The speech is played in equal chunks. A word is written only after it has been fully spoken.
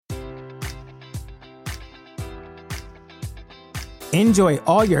Enjoy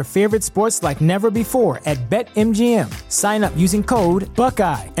all your favorite sports like never before at BetMGM. Sign up using code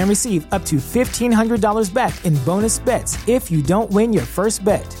Buckeye and receive up to $1,500 back in bonus bets if you don't win your first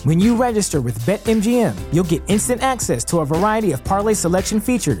bet. When you register with BetMGM, you'll get instant access to a variety of parlay selection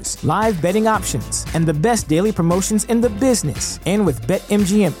features, live betting options, and the best daily promotions in the business. And with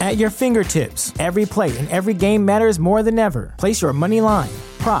BetMGM at your fingertips, every play and every game matters more than ever. Place your money line,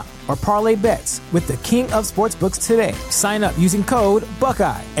 prop, or parlay bets with the king of sportsbooks today. Sign up using code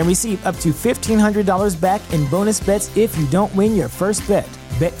Buckeye and receive up to $1,500 back in bonus bets if you don't win your first bet.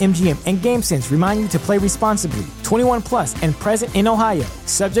 BetMGM and GameSense remind you to play responsibly. 21 plus and present in Ohio,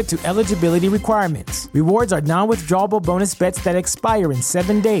 subject to eligibility requirements. Rewards are non-withdrawable bonus bets that expire in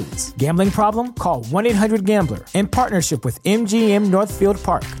 7 days. Gambling problem? Call 1-800-GAMBLER. In partnership with MGM Northfield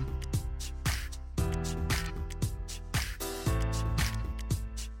Park.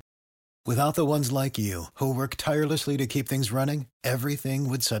 Without the ones like you, who work tirelessly to keep things running, everything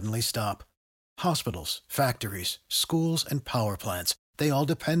would suddenly stop. Hospitals, factories, schools, and power plants, they all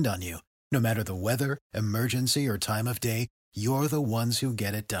depend on you. No matter the weather, emergency, or time of day, you're the ones who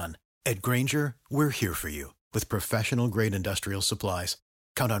get it done. At Grainger, we're here for you with professional-grade industrial supplies.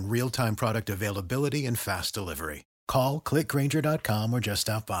 Count on real-time product availability and fast delivery. Call, click Grainger.com, or just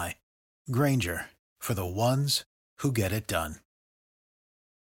stop by. Grainger, for the ones who get it done.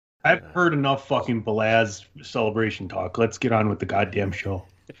 I've heard enough fucking Belaz celebration talk. Let's get on with the goddamn show.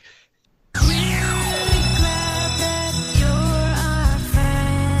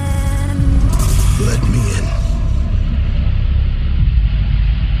 Let me in.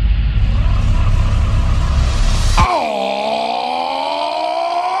 Oh,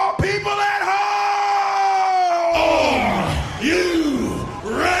 people at home! Are you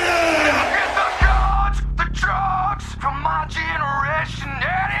ready? It's the gods, the drugs from my generation,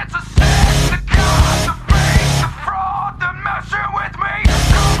 and it's a sin, the gods, the fake, the fraud, the messing with me.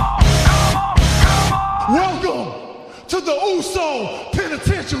 Come on, come on, come on. Welcome to the Uso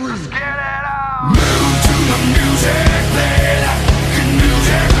Penitentiary. Let's get it out. Move to the music, play that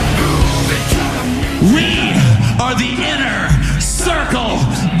music, move it to the music. We are the inner circle,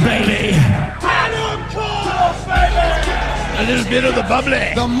 baby. A little bit of the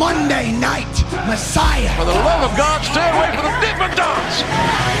bubbly. The Monday Night Messiah. For the love of God, stay away from the Dippin' Dots.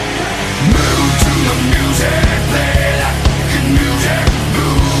 Move to the music, play that music,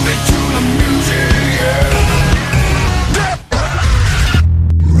 move it to the music, yeah.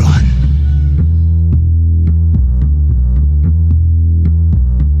 Run.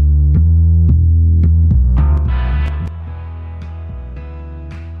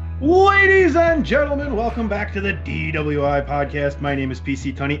 Ladies and gentlemen, welcome back to the DWI podcast. My name is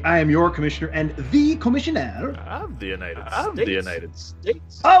PC Tunney. I am your commissioner and the commissioner of the United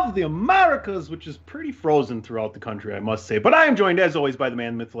States of the Americas, which is pretty frozen throughout the country, I must say. But I am joined, as always, by the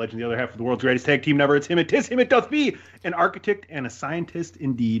man, the myth, the legend, the other half of the world's greatest tag team never. It's him, it is him, it doth be, an architect and a scientist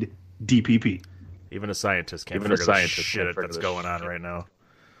indeed, DPP. Even a scientist can't figure the shit that's going on right now.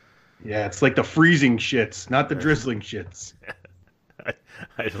 Yeah, it's like the freezing shits, not the drizzling shits.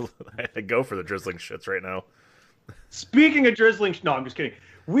 I go for the drizzling shits right now. Speaking of drizzling, no, I'm just kidding.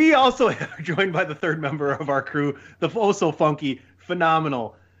 We also are joined by the third member of our crew, the oh-so-funky,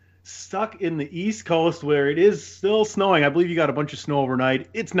 phenomenal, stuck in the East Coast where it is still snowing. I believe you got a bunch of snow overnight.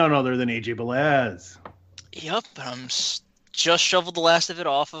 It's none other than AJ Belaz. Yep, I'm just shoveled the last of it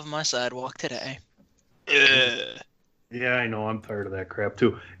off of my sidewalk today. Yeah, I know. I'm tired of that crap,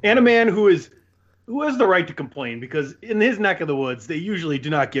 too. And a man who has the right to complain, because in his neck of the woods, they usually do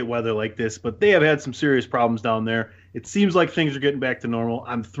not get weather like this, but they have had some serious problems down there. It seems like things are getting back to normal.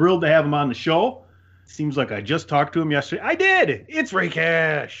 I'm thrilled to have him on the show. Seems like I just talked to him yesterday. I did. It's Ray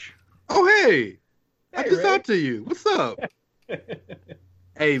Cash. Oh, hey. I just talked to you. What's up?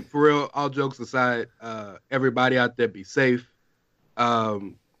 Hey, for real, all jokes aside, everybody out there be safe.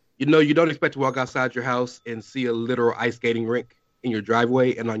 You don't expect to walk outside your house and see a literal ice skating rink in your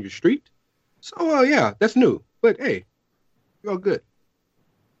driveway and on your street. So, yeah, that's new. But, hey, you're all good.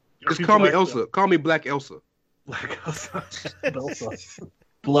 Just call me Elsa. Call me Black Elsa. Black Elsa.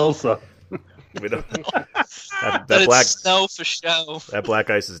 Blelsa. We don't. That But black it's snow for show. That black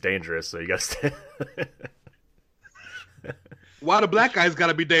ice is dangerous, so you gotta stay. Why the black ice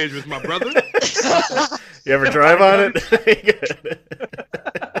gotta be dangerous, my brother? You ever drive on it?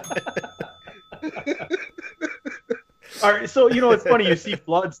 All right, so it's funny. You see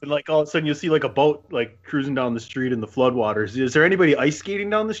floods, and like all of a sudden you see like a boat like cruising down the street in the floodwaters. Is there anybody ice skating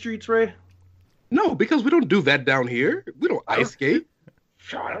down the streets, Ray? No, because we don't do that down here. We don't ice skate.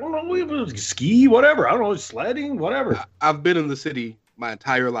 I don't know. We ski, whatever. I don't know, sledding, whatever. I've been in the city my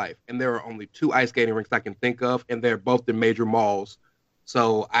entire life, and there are only 2 ice skating rinks I can think of, and they're both in major malls.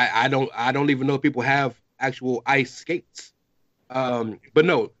 So I don't even know if people have actual ice skates. But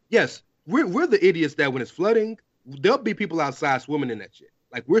no, yes, we're the idiots that when it's flooding, there'll be people outside swimming in that shit.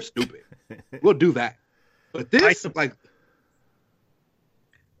 Like, we're stupid. We'll do that. But this,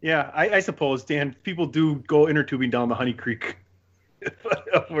 yeah, I suppose, Dan, people do go inner tubing down the Honey Creek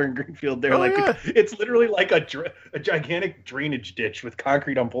over in Greenfield there. It's literally like a gigantic drainage ditch with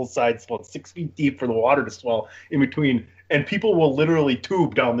concrete on both sides, about 6 feet deep for the water to swell in between. And people will literally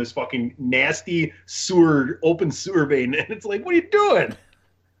tube down this fucking nasty open sewer vein. And it's like, what are you doing?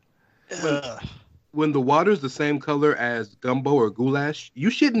 When the water's the same color as gumbo or goulash, you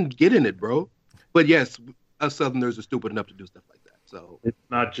shouldn't get in it, bro. But yes, us Southerners are stupid enough to do stuff like that. So it's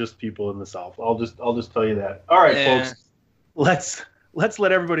not just people in the South. I'll just tell you that. All right, folks. Let's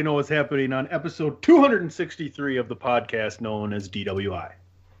let everybody know what's happening on episode 263 of the podcast known as DWI.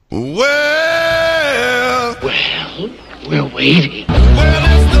 Well, We're waiting. well,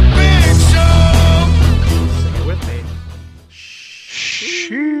 it's the big show. Sing it with me.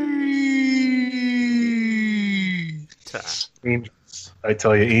 Angels. I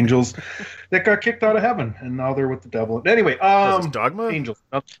tell you, angels that got kicked out of heaven, and now they're with the devil. Anyway, Was this Dogma? Angels.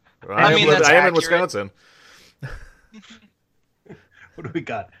 I I mean, am that's in accurate. Wisconsin. What do we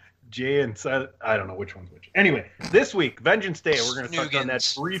got? Jay and Silent. I don't know which one's which. Anyway, this week, Vengeance Day. We're going to touch on that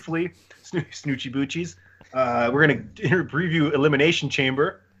Snoogans. briefly. Snoochie Boochies. We're going to preview Elimination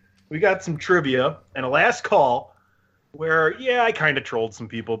Chamber. We got some trivia and a last call where, yeah, I kind of trolled some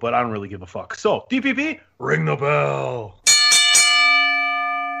people, but I don't really give a fuck. So, DPP, ring the bell.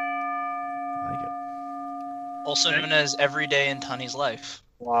 I like it. Also known as Every Day in Tunny's Life.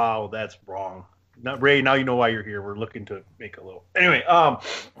 Wow, that's wrong. Not Ray. Now you know why you're here. We're looking to make a little. Anyway,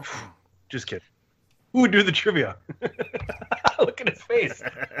 just kidding. Who would do the trivia? Look at his face.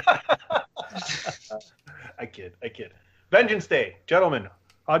 I kid. Vengeance Day, gentlemen.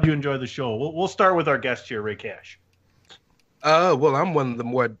 How'd you enjoy the show? We'll start with our guest here, Ray Cash. Well, I'm one of the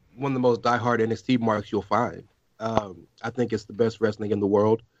most diehard NXT marks you'll find. I think it's the best wrestling in the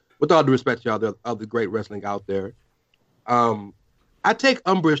world. With all due respect to all the other great wrestling out there, I take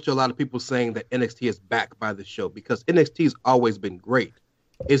umbrage to a lot of people saying that NXT is back by the show because NXT's always been great.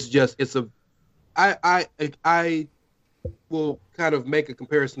 I will kind of make a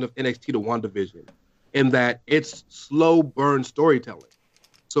comparison of NXT to WandaVision in that it's slow burn storytelling.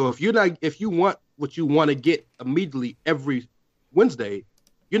 So if you want what you want to get immediately every Wednesday,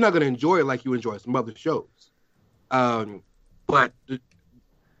 you're not going to enjoy it like you enjoy some other shows. But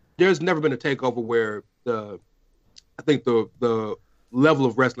there's never been a takeover where I think the level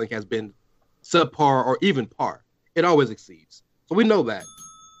of wrestling has been subpar or even par. It always exceeds. So we know that.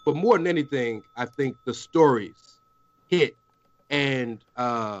 But more than anything, I think the stories hit. And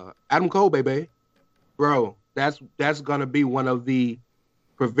Adam Cole, baby, bro, that's going to be one of the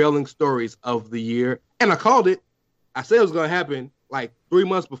prevailing stories of the year. And I called it. I said it was going to happen like 3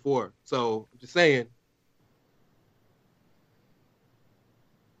 months before. So I'm just saying.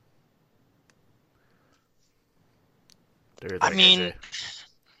 I mean,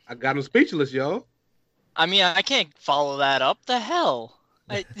 I got him speechless, yo. I mean, I can't follow that up. The hell?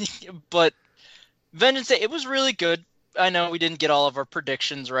 But Vengeance Day, it was really good. I know we didn't get all of our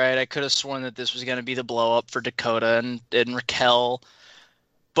predictions right. I could have sworn that this was going to be the blow up for Dakota and Raquel.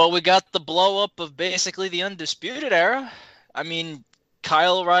 But we got the blow up of basically the Undisputed Era. I mean,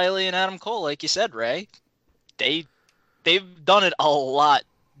 Kyle O'Reilly and Adam Cole, like you said, Ray, they've done it a lot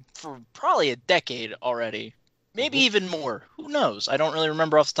for probably a decade already. Maybe even more. Who knows? I don't really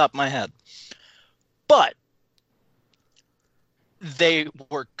remember off the top of my head. But they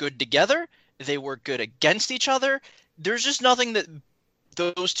work good together. They work good against each other. There's just nothing that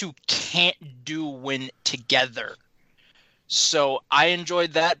those two can't do when together. So I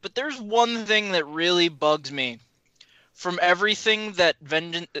enjoyed that. But there's one thing that really bugs me. From everything that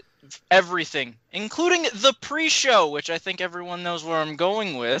everything, including the pre-show, which I think everyone knows where I'm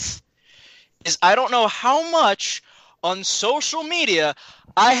going with, is I don't know how much on social media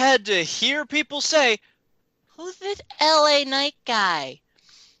I had to hear people say, "Who's this LA Knight guy?"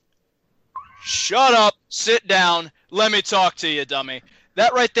 Shut up, sit down, let me talk to you, dummy.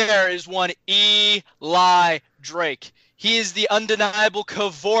 That right there is one Eli Drake. He is the undeniable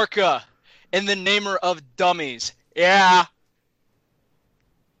Kavorka and the namer of dummies. Yeah.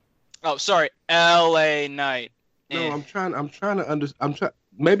 Oh, sorry, LA Knight. No, I'm trying to understand.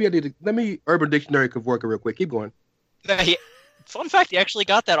 Maybe I need to. Let me Urban Dictionary Kavorka real quick. Keep going. Fun fact, he actually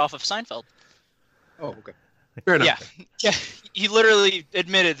got that off of Seinfeld. Oh, okay. Fair enough. Yeah. He literally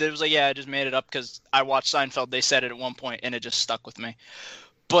admitted that it was like, yeah, I just made it up because I watched Seinfeld. They said it at one point, and it just stuck with me.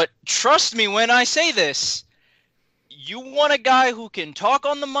 But trust me when I say this, you want a guy who can talk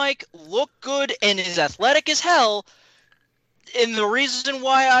on the mic, look good, and is athletic as hell. And the reason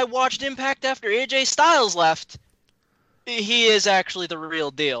why I watched Impact after AJ Styles left, he is actually the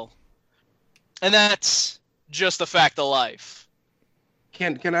real deal. And that's just a fact of life.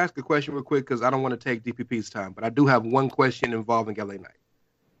 Can I ask a question real quick? Because I don't want to take DPP's time, but I do have one question involving LA Knight.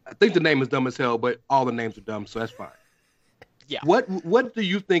 I think the name is dumb as hell, but all the names are dumb, so that's fine. Yeah. What do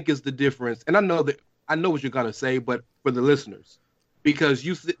you think is the difference? And I know what you're gonna say, but for the listeners, because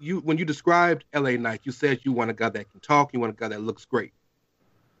you when you described LA Knight, you said you want a guy that can talk, you want a guy that looks great.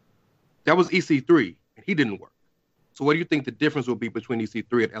 That was EC3, and he didn't work. So what do you think the difference will be between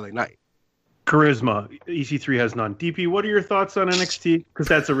EC3 and LA Knight? Charisma. EC3 has none. DP, what are your thoughts on NXT? Because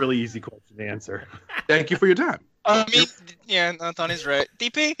that's a really easy question to answer. Thank you for your time. Yeah, Tony's right.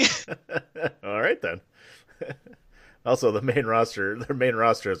 DP? All right, then. Also, their main roster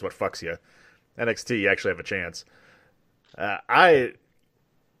is what fucks you. NXT, you actually have a chance. 100%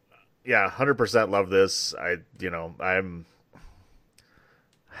 love this. I'm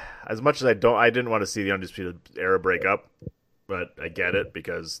as much as I didn't want to see the Undisputed Era break up, but I get it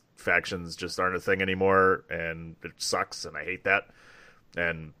because factions just aren't a thing anymore, and it sucks, and I hate that.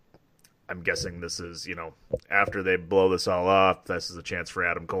 And I'm guessing this is, after they blow this all off, this is a chance for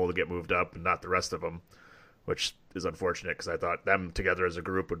Adam Cole to get moved up and not the rest of them, which is unfortunate because I thought them together as a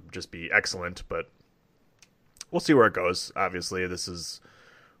group would just be excellent, but we'll see where it goes. Obviously,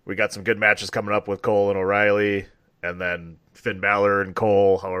 we got some good matches coming up with Cole and O'Reilly, and then Finn Balor and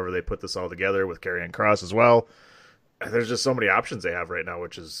Cole, however they put this all together with Karrion Kross as well. There's just so many options they have right now,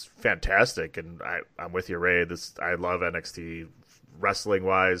 which is fantastic, and I'm with you, Ray. I love NXT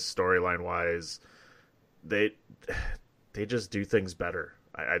wrestling-wise, storyline-wise. They just do things better.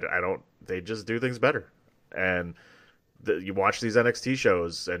 They just do things better. And you watch these NXT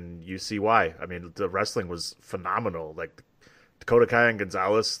shows, and you see why. I mean, the wrestling was phenomenal. Like, Dakota Kai and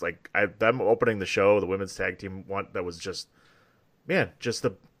Gonzalez, them opening the show, the women's tag team one, that was just,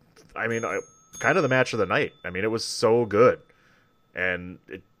 kind of the match of the night. I mean, it was so good. And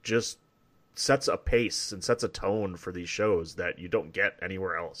it just sets a pace and sets a tone for these shows that you don't get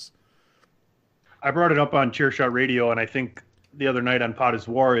anywhere else. I brought it up on Chairshot Radio, and I think the other night on Pod is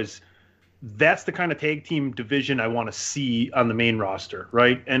War that's the kind of tag team division I want to see on the main roster,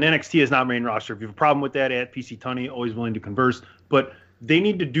 right? And NXT is not main roster. If you have a problem with that, at PC Tunney, always willing to converse. But they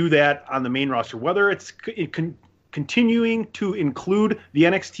need to do that on the main roster, whether it's continuing to include the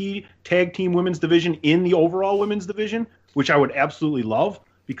NXT tag team women's division in the overall women's division, which I would absolutely love,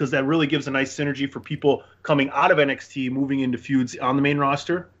 because that really gives a nice synergy for people coming out of NXT, moving into feuds on the main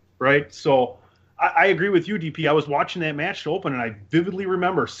roster, right? So I agree with you, DP. I was watching that match to open, and I vividly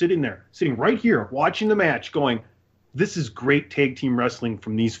remember sitting right here, watching the match, going, this is great tag team wrestling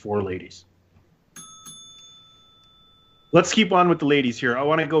from these four ladies. Let's keep on with the ladies here. I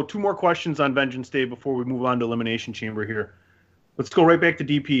want to go 2 more questions on Vengeance Day before we move on to Elimination Chamber here. Let's go right back to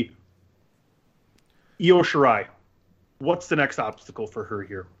DP. Io Shirai. What's the next obstacle for her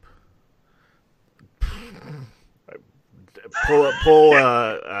here? Pull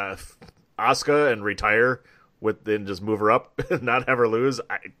Asuka and retire then just move her up and not have her lose.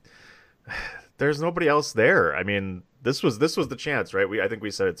 There's nobody else there. I mean, this was the chance, right? I think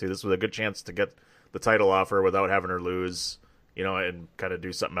we said it too. This was a good chance to get the title off her without having her lose, and kind of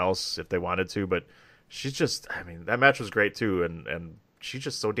do something else if they wanted to. But she's just, that match was great too, and she's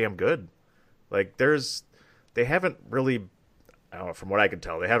just so damn good. Like, they haven't really, I don't know, from what I can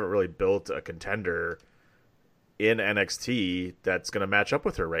tell, they haven't really built a contender in NXT that's going to match up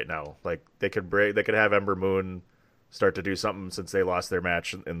with her right now. Like, they could have Ember Moon start to do something since they lost their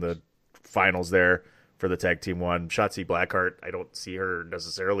match in the finals there for the tag team one. Shotzi Blackheart, I don't see her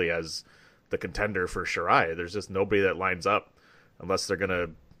necessarily as the contender for Shirai. There's just nobody that lines up unless they're going to,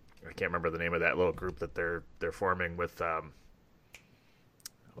 I can't remember the name of that little group that they're forming with, I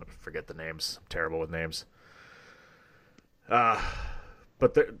forget the names. I'm terrible with names.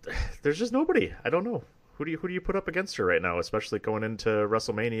 But there's just nobody. I don't know. Who do you put up against her right now, especially going into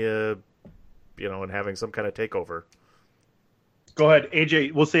WrestleMania, and having some kind of takeover? Go ahead,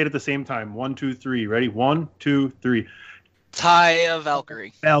 AJ. We'll say it at the same time. 1, 2, 3. Ready? 1, 2, 3. Taya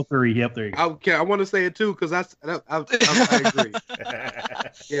Valkyrie. Valkyrie. Yep, there you go. Okay, I want to say it too because I agree.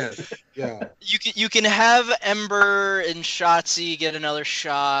 Yes, yeah. You can have Ember and Shotzi get another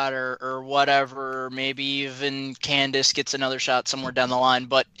shot or whatever. Maybe even Candice gets another shot somewhere down the line.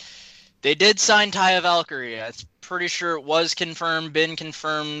 But they did sign Taya Valkyrie. I'm pretty sure it was confirmed, been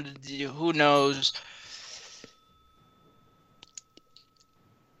confirmed. Who knows?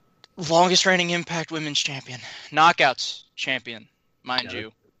 Longest reigning Impact Women's Champion. Knockouts champion, mind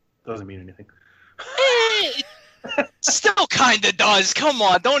you. Doesn't mean anything. It still kind of does. Come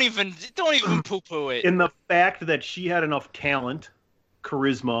on, don't even poo-poo it. In the fact that she had enough talent,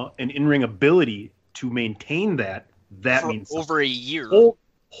 charisma, and in-ring ability to maintain that For means something. over a year.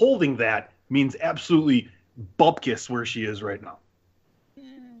 Holding that means absolutely bupkis where she is right now.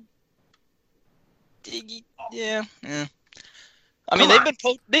 Yeah. I mean,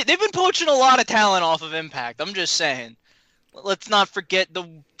 they've been poaching a lot of talent off of Impact. I'm just saying. Let's not forget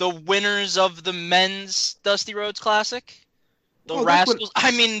the winners of the men's Dusty Rhodes Classic, the Rascals.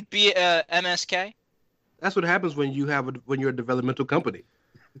 MSK. That's what happens when you're a developmental company.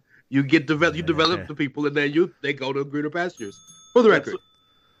 You develop the people, and then they go to greener pastures. For the record,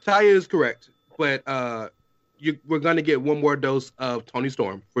 Taya is correct, but we're gonna get one more dose of Toni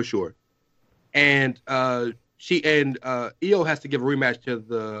Storm for sure, and Io has to give a rematch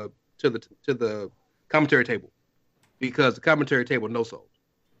to the commentary table because the commentary table no sold.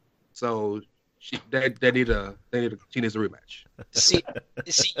 So she needs a rematch. See,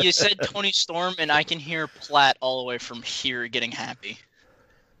 you said Toni Storm, and I can hear Platt all the way from here getting happy.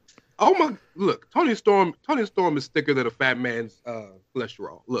 Oh my! Look, Toni Storm is thicker than a fat man's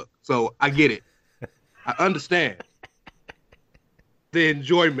cholesterol. Look, so I get it. I understand the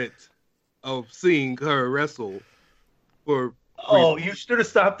enjoyment of seeing her wrestle. You should have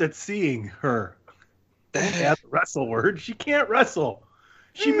stopped at seeing her. Don't add the wrestle word. She can't wrestle.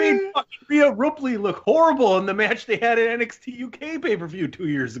 She made fucking Rhea Ripley look horrible in the match they had at NXT UK pay-per-view 2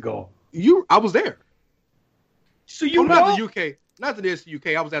 years ago. I was there. So you know? Not the UK. Not the NXT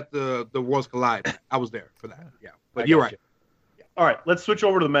UK. I was at the Worlds Collide. I was there for that. Yeah, but you're right. Yeah. All right, let's switch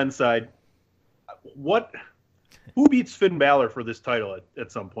over to the men's side. Who beats Finn Balor for this title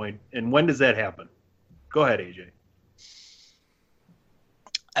at some point, and when does that happen? Go ahead, AJ.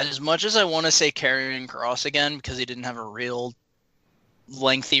 As much as I want to say Karrion Kross again because he didn't have a real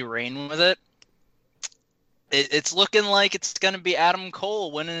lengthy reign with it, it's looking like it's going to be Adam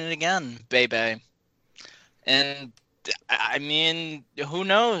Cole winning it again, baby. And I mean, who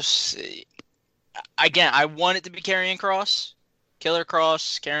knows? Again, I want it to be Karrion Kross, Killer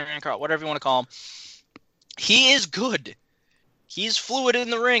Kross, Karrion Kross, whatever you want to call him. He is good. He's fluid in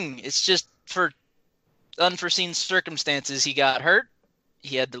the ring. It's just for unforeseen circumstances he got hurt.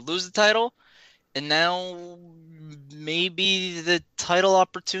 He had to lose the title, and now maybe the title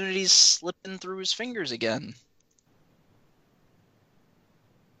opportunity's slipping through his fingers again.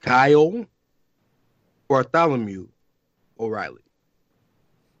 Kyle Bartholomew O'Reilly.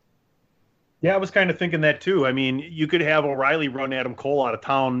 Yeah, I was kind of thinking that too. I mean, you could have O'Reilly run Adam Cole out of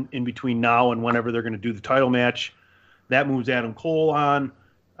town in between now and whenever they're going to do the title match. That moves Adam Cole on.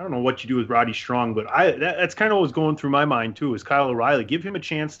 I don't know what you do with Roddy Strong, but that's kind of what was going through my mind too, is Kyle O'Reilly. Give him a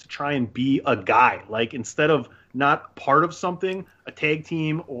chance to try and be a guy. Like, instead of not part of something, a tag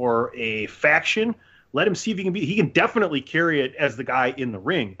team or a faction, let him see if he can be. He can definitely carry it as the guy in the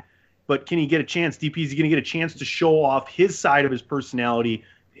ring. But can he get a chance? DP, is he going to get a chance to show off his side of his personality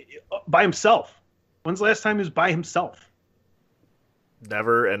by himself? When's the last time he was by himself?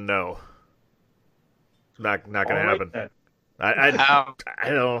 Never and no. Not going to happen. That. I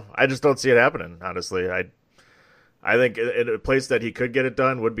don't. I just don't see it happening. Honestly, I think in a place that he could get it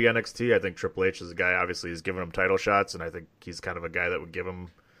done would be NXT. I think Triple H is a guy. Obviously, he's giving him title shots, and I think he's kind of a guy that would give him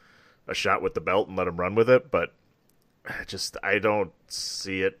a shot with the belt and let him run with it. But I don't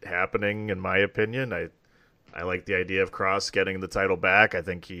see it happening. In my opinion, I like the idea of Kross getting the title back. I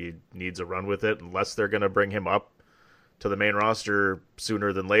think he needs a run with it, unless they're going to bring him up to the main roster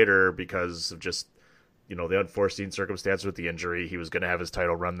sooner than later because of just, the unforeseen circumstance with the injury. He was going to have his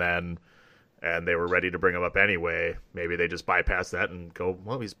title run then, and they were ready to bring him up anyway. Maybe they just bypass that and go,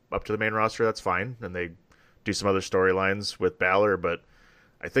 well, he's up to the main roster, that's fine. And they do some other storylines with Balor, but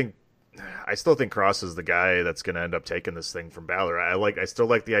I still think Kross is the guy that's going to end up taking this thing from Balor. I still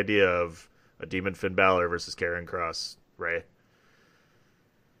like the idea of a Demon Finn Balor versus Karrion Kross, Ray.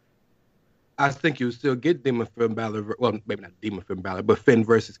 I think you would still get Demon Finn Balor. Well, maybe not Demon Finn Balor, but Finn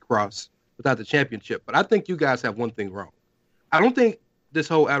versus Kross without the championship. But I think you guys have one thing wrong. I don't think this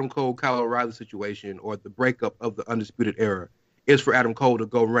whole Adam Cole, Kyle O'Reilly situation or the breakup of the Undisputed Era is for Adam Cole to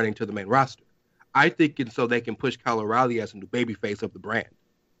go running to the main roster. I think it's so they can push Kyle O'Reilly as a new babyface of the brand.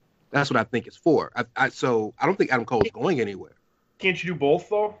 That's what I think it's for. So I don't think Adam Cole is going anywhere. Can't you do both,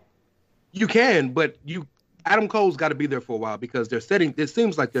 though? You can, but Adam Cole's got to be there for a while because it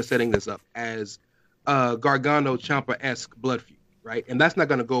seems like they're setting this up as Gargano-Ciampa-esque blood feud, right? And that's not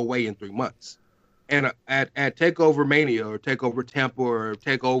going to go away in 3 months. And at TakeOver Mania or TakeOver Tampa or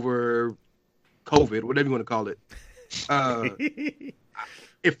TakeOver COVID, whatever you want to call it,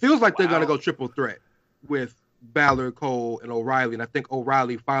 It feels like they're going to go triple threat with Balor, Cole, and O'Reilly. And I think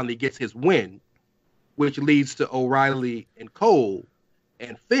O'Reilly finally gets his win, which leads to O'Reilly and Cole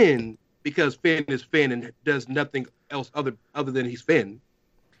and Finn, because Finn is Finn and does nothing else other than he's Finn.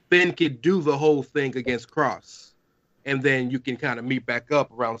 Finn could do the whole thing against Cross. And then you can kind of meet back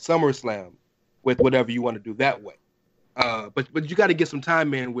up around SummerSlam with whatever you want to do that way. But you got to get some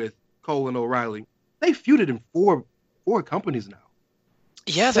time in with Cole and O'Reilly. They feuded in four companies now.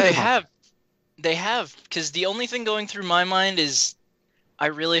 Yeah, they have. They have, because the only thing going through my mind is I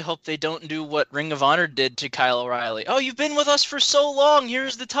really hope they don't do what Ring of Honor did to Kyle O'Reilly. Oh, you've been with us for so long.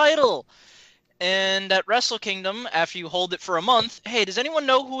 Here's the title. And at Wrestle Kingdom, after you hold it for a month, hey, does anyone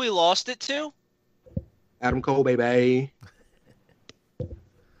know who he lost it to? Adam Cole, baby.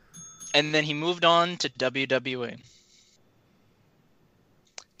 And then he moved on to WWE.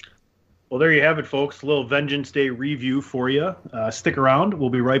 Well, there you have it, folks. A little Vengeance Day review for you. Stick around. We'll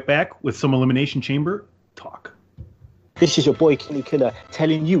be right back with some Elimination Chamber talk. This is your boy Kenny Killer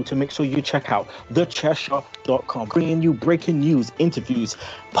telling you to make sure you check out thechairshot.com, bringing you breaking news, interviews,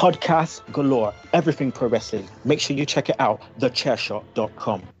 podcasts galore, everything pro wrestling. Make sure you check it out,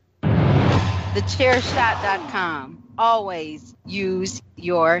 thechairshot.com. Thechairshot.com. Always use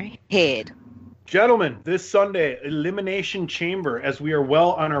your head. Gentlemen, this Sunday, Elimination Chamber, as we are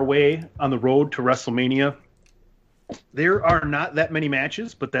well on our way on the road to WrestleMania. There are not that many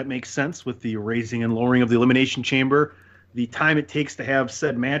matches, but that makes sense with the raising and lowering of the Elimination Chamber, the time it takes to have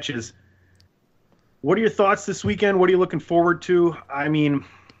said matches. What are your thoughts this weekend? What are you looking forward to? I mean,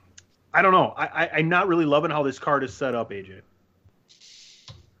 I don't know. I'm not really loving how this card is set up, AJ.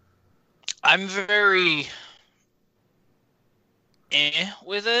 I'm very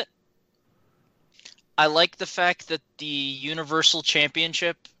with it. I like the fact that the Universal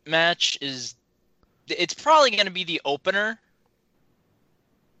Championship match it's probably going to be the opener,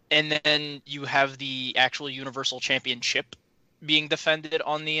 and then you have the actual Universal Championship being defended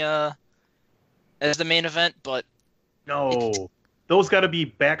on the as the main event. But no, those got to be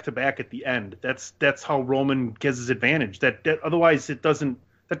back to back at the end. That's how Roman gets his advantage. That otherwise that doesn't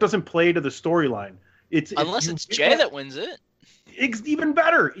play to the storyline. Unless it's Jay that wins it. It's even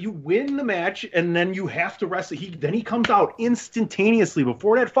better. You win the match, and then you have to wrestle. Then he comes out instantaneously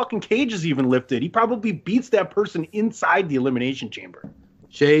before that fucking cage is even lifted. He probably beats that person inside the Elimination Chamber.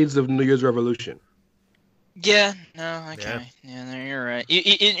 Shades of New Year's Revolution. Yeah, no, okay. Yeah, no, you're right.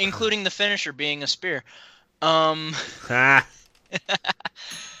 Including the finisher being a spear. But,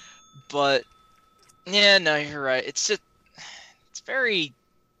 yeah, no, you're right. It's very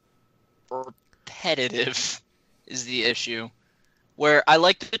repetitive is the issue. Where I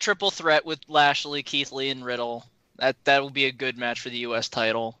like the triple threat with Lashley, Keith Lee, and Riddle. That will be a good match for the U.S.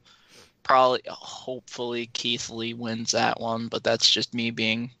 title. Hopefully, Keith Lee wins that one, but that's just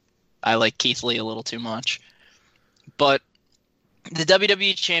me I like Keith Lee a little too much. But the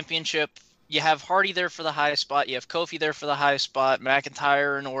WWE Championship, you have Hardy there for the high spot. You have Kofi there for the high spot.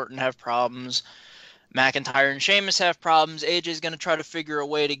 McIntyre and Orton have problems. McIntyre and Sheamus have problems. AJ's going to try to figure a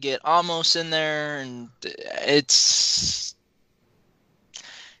way to get Omos in there, and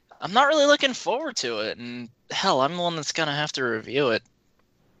I'm not really looking forward to it, and hell, I'm the one that's going to have to review it.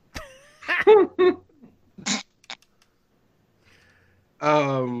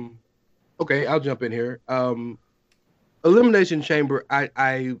 Okay, I'll jump in here. Elimination Chamber,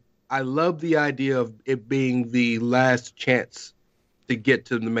 I love the idea of it being the last chance to get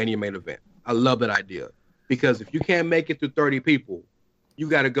to the Mania main event. I love that idea, because if you can't make it through 30 people, you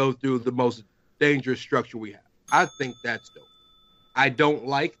got to go through the most dangerous structure we have. I think that's dope. I don't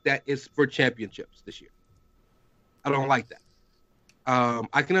like that it's for championships this year. I don't like that.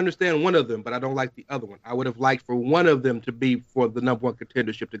 I can understand one of them, but I don't like the other one. I would have liked for one of them to be for the number one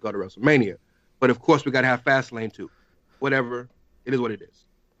contendership to go to WrestleMania. But of course, we got to have Fastlane too. Whatever, it is what it is.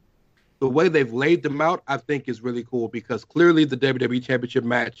 The way they've laid them out, I think, is really cool, because clearly the WWE Championship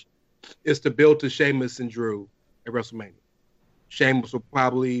match is to build to Sheamus and Drew at WrestleMania. Sheamus will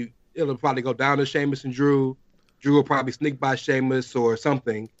probably go down to Sheamus and Drew. Drew will probably sneak by Sheamus or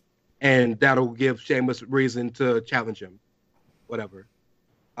something, and that'll give Sheamus reason to challenge him, whatever.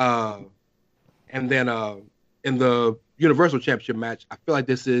 And then in the Universal Championship match, I feel like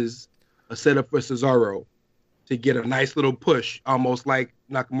this is a setup for Cesaro to get a nice little push, almost like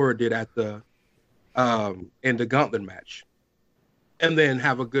Nakamura did at in the Gauntlet match, and then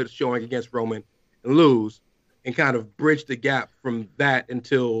have a good showing against Roman and lose, and kind of bridge the gap from that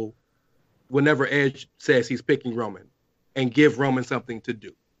until whenever Edge says he's picking Roman, and give Roman something to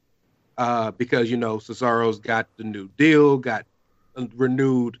do. Because, Cesaro's got the new deal, got a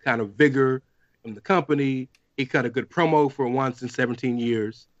renewed kind of vigor in the company. He cut a good promo for once in 17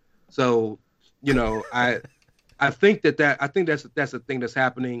 years. So, I think that's the thing that's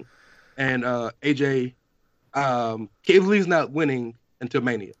happening. And AJ, Keith Lee's not winning until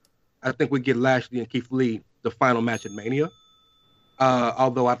Mania. I think we get Lashley and Keith Lee the final match at Mania.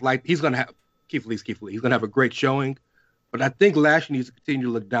 Although he's gonna have Keith Lee's Keith Lee. He's gonna have a great showing, but I think Lashley needs to continue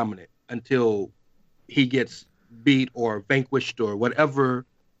to look dominant until he gets beat or vanquished or whatever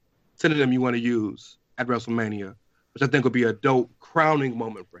synonym you want to use at WrestleMania, which I think would be a dope crowning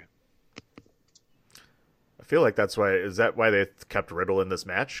moment for him. I feel like is that why they kept Riddle in this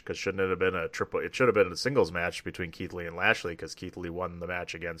match? Because shouldn't it have been it should have been a singles match between Keith Lee and Lashley, because Keith Lee won the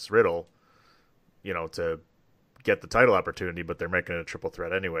match against Riddle, to get the title opportunity, but they're making it a triple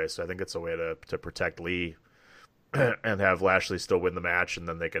threat anyway. So I think it's a way to protect Lee and have Lashley still win the match, and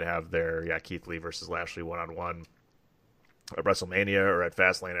then they could have their Keith Lee versus Lashley one-on-one at WrestleMania or at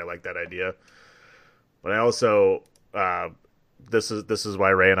Fastlane. I like that idea. But I also this is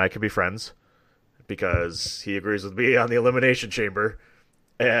why Ray and I can be friends, because he agrees with me on the Elimination Chamber,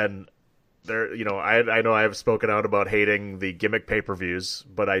 and there, I know I've spoken out about hating the gimmick pay-per-views,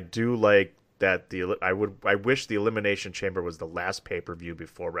 but I do like that I wish the Elimination Chamber was the last pay-per-view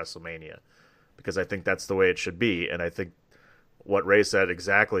before WrestleMania, because I think that's the way it should be. And I think what Ray said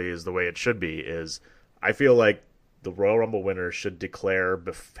exactly is the way it should be. Is I feel like the Royal Rumble winner has to declare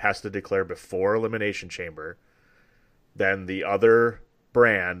before Elimination Chamber. Then the other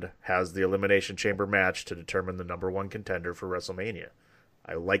brand has the Elimination Chamber match to determine the number one contender for WrestleMania.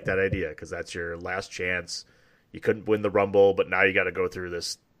 I like that idea, because that's your last chance. You couldn't win the Rumble, but now you got to go through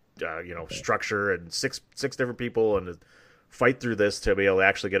this structure and six different people and fight through this to be able to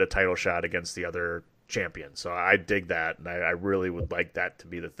actually get a title shot against the other champion. So I dig that, and I really would like that to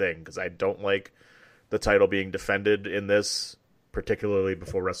be the thing, because I don't like the title being defended in this, particularly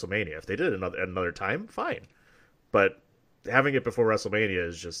before WrestleMania. If they did it another time, fine, but having it before WrestleMania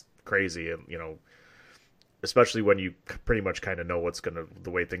is just crazy, and especially when you pretty much kind of know the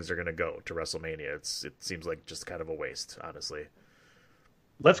way things are gonna go to WrestleMania. It seems like just kind of a waste, honestly.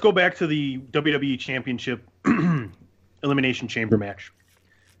 Let's go back to the WWE Championship Elimination Chamber match.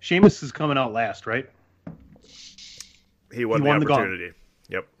 Sheamus is coming out last, right? He won the opportunity.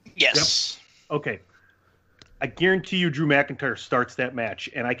 Yep. Yes. Yep. Okay. I guarantee you Drew McIntyre starts that match,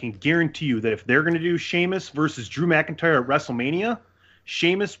 and I can guarantee you that if they're going to do Sheamus versus Drew McIntyre at WrestleMania,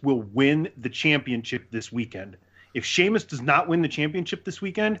 Sheamus will win the championship this weekend. If Sheamus does not win the championship this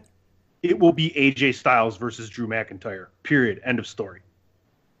weekend, it will be AJ Styles versus Drew McIntyre. Period. End of story.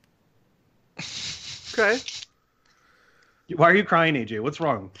 Okay. Why are you crying, AJ? What's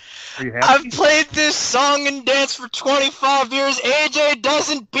wrong? Are you happy? I've played this song and dance for 25 years. AJ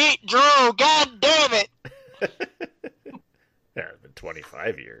doesn't beat Drew. God damn it. Yeah, it's been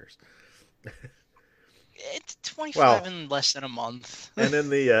 25 years. It's 25 in less than a month. And in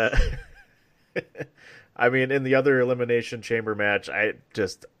the in the other Elimination Chamber match,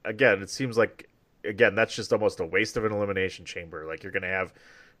 it seems like, that's just almost a waste of an Elimination Chamber. Like,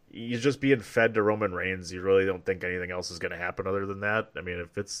 you're just being fed to Roman Reigns. You really don't think anything else is going to happen other than that. I mean,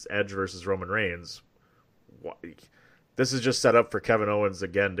 if it's Edge versus Roman Reigns, this is just set up for Kevin Owens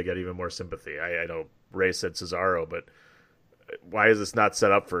again to get even more sympathy. I know Ray said Cesaro, but why is this not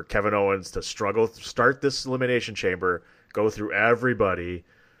set up for Kevin Owens to start this Elimination Chamber, go through everybody,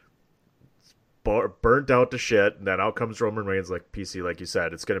 burnt out to shit, and then out comes Roman Reigns, like PC, like you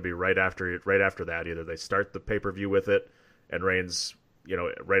said. It's going to be right after that. Either they start the pay-per-view with it, and Reigns,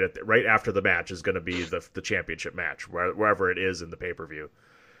 right after the match is going to be the championship match, wherever it is in the pay-per-view.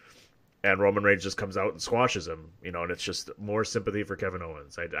 And Roman Reigns just comes out and squashes him, and it's just more sympathy for Kevin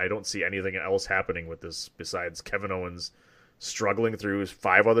Owens. I don't see anything else happening with this besides Kevin Owens struggling through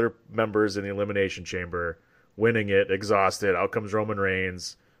 5 other members in the Elimination Chamber, winning it, exhausted. Out comes Roman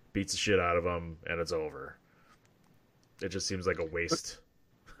Reigns, beats the shit out of him, and it's over. It just seems like a waste,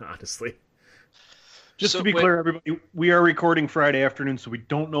 honestly. Just to be clear, everybody, we are recording Friday afternoon, so we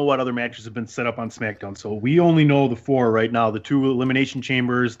don't know what other matches have been set up on SmackDown. So we only know the 4 right now, the 2 Elimination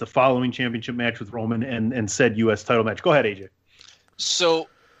Chambers, the following championship match with Roman, and said U.S. title match. Go ahead, AJ. So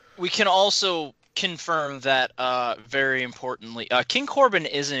we can also confirm that, very importantly, King Corbin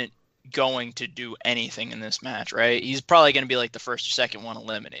isn't going to do anything in this match, right? He's probably going to be like the first or second one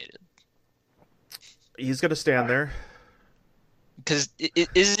eliminated. He's going to stand there. Because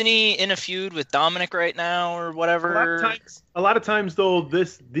isn't he in a feud with Dominic right now or whatever? A lot of times though,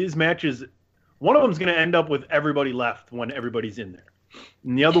 these matches, one of them's going to end up with everybody left when everybody's in there.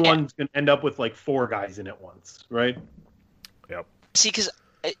 And the other one's going to end up with like 4 guys in it once, right? Yep. See, because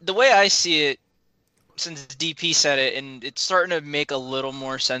the way I see it, since DP said it, and it's starting to make a little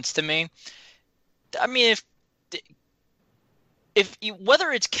more sense to me. I mean, if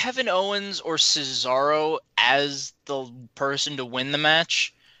whether it's Kevin Owens or Cesaro as the person to win the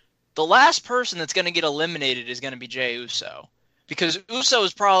match, the last person that's going to get eliminated is going to be Jey Uso. Because Uso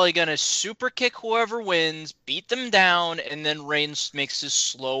is probably going to super kick whoever wins, beat them down, and then Reigns makes his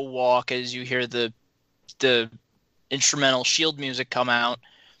slow walk as you hear the instrumental Shield music come out.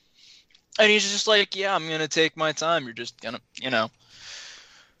 And he's just like, yeah, I'm going to take my time. You're just going to,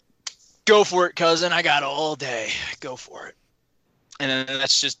 go for it, cousin. I got all day. Go for it. And then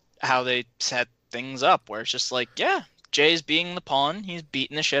that's just how they set things up, where it's just like, yeah, Jay's being the pawn. He's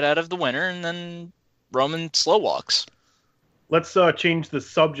beating the shit out of the winner, and then Roman slow walks. Let's change the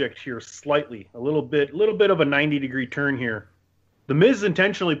subject here slightly. A little bit of a 90-degree turn here. The Miz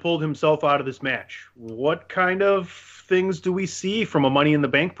intentionally pulled himself out of this match. What kind of things do we see from a Money in the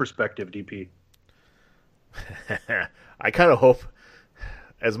Bank perspective, DP? I kind of hope,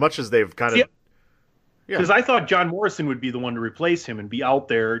 as much as they've kind of... Because I thought John Morrison would be the one to replace him and be out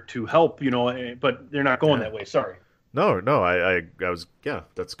there to help, but they're not going that way. Sorry. No, I was,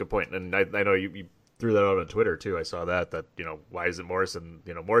 that's a good point. And I know you threw that out on Twitter too. I saw that, why isn't Morrison,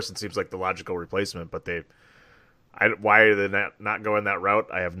 Morrison seems like the logical replacement, but why are they not going that route?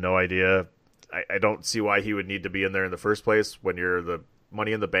 I have no idea. I don't see why he would need to be in there in the first place. When you're the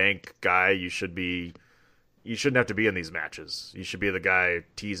Money in the Bank guy, you shouldn't have to be in these matches. You should be the guy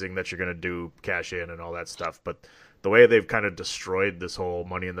teasing that you're going to do cash in and all that stuff. But the way they've kind of destroyed this whole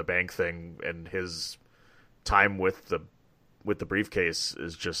Money in the Bank thing and his time with the briefcase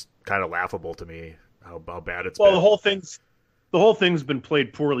is just kind of laughable to me. How bad it's been. Well, the whole thing's been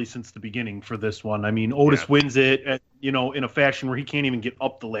played poorly since the beginning for this one. I mean, Otis wins it in a fashion where he can't even get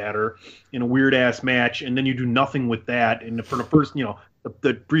up the ladder in a weird ass match, and then you do nothing with that. And for the first,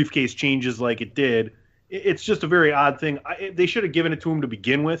 the briefcase changes like it did. It's just a very odd thing. They should have given it to him to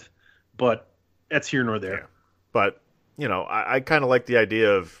begin with, but that's here nor there. Yeah. But, I kind of like the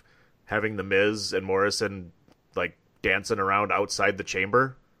idea of having The Miz and Morrison, like, dancing around outside the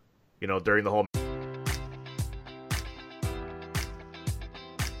chamber, during the whole...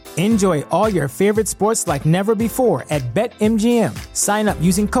 Enjoy all your favorite sports like never before at BetMGM. Sign up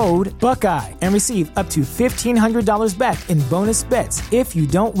using code Buckeye and receive up to $1,500 back in bonus bets if you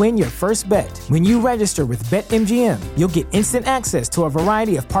don't win your first bet. When you register with BetMGM, you'll get instant access to a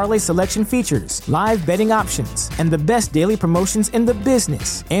variety of parlay selection features, live betting options, and the best daily promotions in the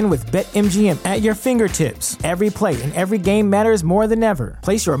business. And with BetMGM at your fingertips, every play and every game matters more than ever.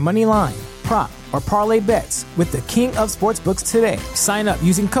 Place your money line, prop, or parlay bets with the king of sportsbooks today. Sign up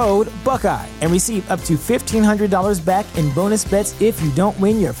using code Buckeye and receive up to $1,500 back in bonus bets if you don't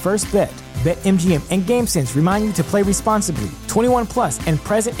win your first bet. BetMGM and GameSense remind you to play responsibly. 21 plus and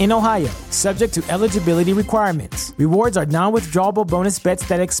present in Ohio, subject to eligibility requirements. Rewards are non-withdrawable bonus bets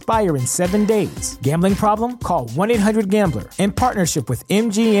that expire in 7 days. Gambling problem? Call 1-800-GAMBLER in partnership with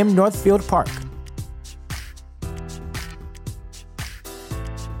MGM Northfield Park.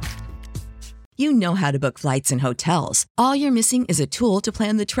 You know how to book flights and hotels. All you're missing is a tool to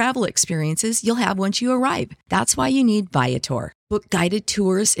plan the travel experiences you'll have once you arrive. That's why you need Viator. Book guided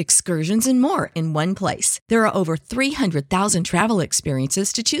tours, excursions, and more in one place. There are over 300,000 travel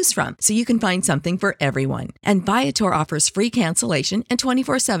experiences to choose from, so you can find something for everyone. And Viator offers free cancellation and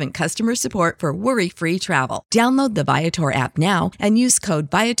 24/7 customer support for worry-free travel. Download the Viator app now and use code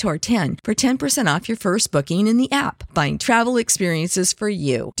Viator10 for 10% off your first booking in the app. Find travel experiences for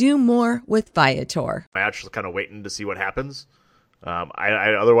you. Do more with Viator. Match, kind of waiting to see what happens.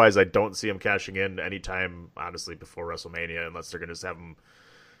 Otherwise, I don't see him cashing in anytime, honestly, before WrestleMania, unless they're going to just have him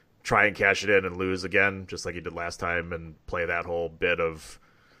try and cash it in and lose again, just like he did last time, and play that whole bit of,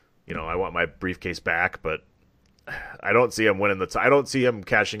 I want my briefcase back. But I don't see him winning I don't see him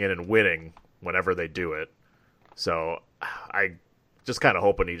cashing in and winning whenever they do it. So I just kind of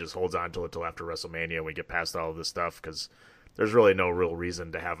hoping he just holds on to it till after WrestleMania and we get past all of this stuff, because there's really no real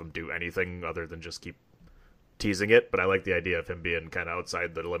reason to have him do anything other than just keep teasing it. But I like the idea of him being kind of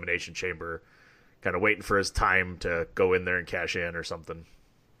outside the Elimination Chamber, kind of waiting for his time to go in there and cash in or something.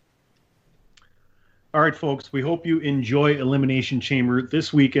 All right, folks, we hope you enjoy Elimination Chamber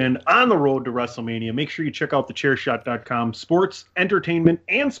this weekend on the road to WrestleMania. Make sure you check out thechairshot.com. Sports, entertainment,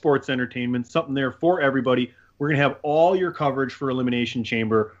 and sports entertainment. Something there for everybody. We're going to have all your coverage for Elimination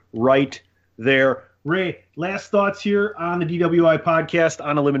Chamber right there. Ray, last thoughts here on the DWI podcast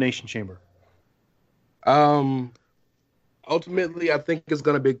on Elimination Chamber. Ultimately, I think it's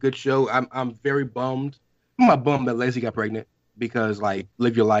gonna be a good show. I'm very bummed. I'm not bummed that Lacey got pregnant, because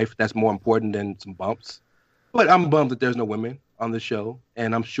live your life, that's more important than some bumps. But I'm bummed that there's no women on the show,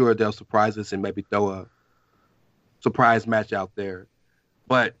 and I'm sure they'll surprise us and maybe throw a surprise match out there.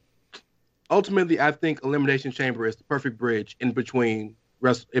 But ultimately, I think Elimination Chamber is the perfect bridge in between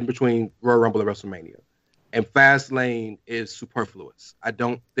Royal Rumble and WrestleMania. And Fastlane is superfluous. I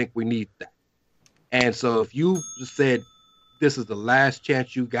don't think we need that. And so if you just said this is the last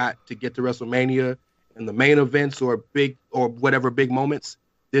chance you got to get to WrestleMania and the main events or whatever big moments,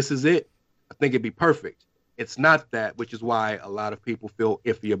 this is it. I think it'd be perfect. It's not that, which is why a lot of people feel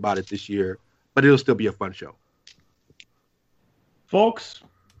iffy about it this year, but it'll still be a fun show. Folks,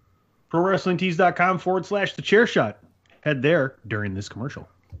 ProWrestlingTees.com/thechairshot. Head there during this commercial.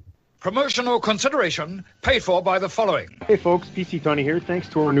 Promotional consideration paid for by the following. Hey folks, PC Tony here. Thanks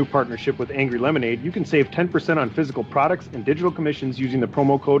to our new partnership with Angry Lemonade, you can save 10% on physical products and digital commissions using the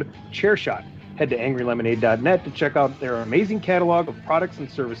promo code ChairShot. Head to angrylemonade.net to check out their amazing catalog of products and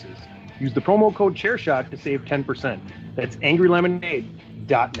services. Use the promo code ChairShot to save 10%. That's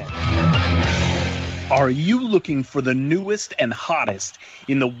angrylemonade.net. Are you looking for the newest and hottest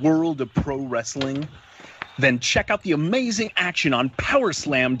in the world of pro wrestling? Then check out the amazing action on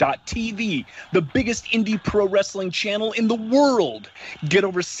Powerslam.tv, the biggest indie pro wrestling channel in the world. Get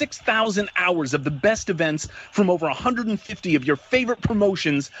over 6,000 hours of the best events from over 150 of your favorite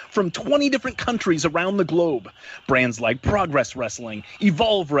promotions from 20 different countries around the globe. Brands like Progress Wrestling,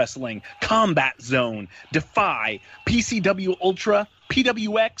 Evolve Wrestling, Combat Zone, Defy, PCW Ultra,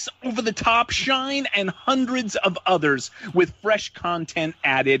 PWX, Over the Top, Shine, and hundreds of others with fresh content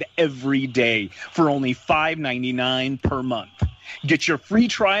added every day for only $5.99 per month. Get your free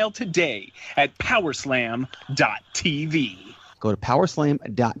trial today at Powerslam.tv. Go to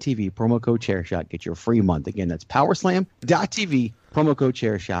Powerslam.tv, promo code ChairShot. Get your free month. Again, that's Powerslam.tv, promo code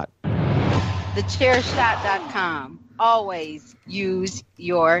ChairShot. TheChairShot.com. Always use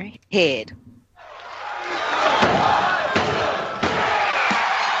your head.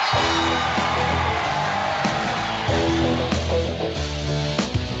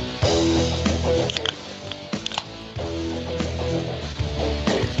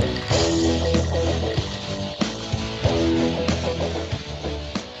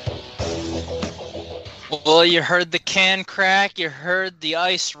 Well, you heard the can crack, you heard the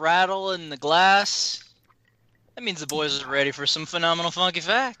ice rattle in the glass. That means the boys are ready for some phenomenal funky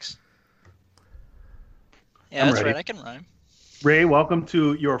facts. Yeah, that's right, I can rhyme. Ray, welcome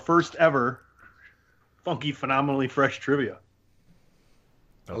to your first ever funky, phenomenally fresh trivia.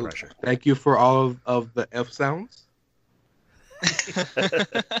 No pressure. Thank you for all of the F sounds.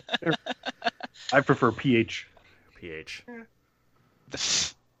 I prefer PH. PH.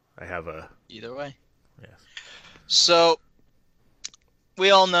 I have a... Either way. Yes. So, we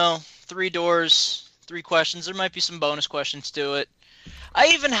all know 3 doors, 3 questions. There might be some bonus questions to it. I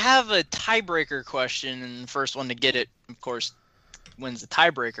even have a tiebreaker question, and the first one to get it, of course, wins the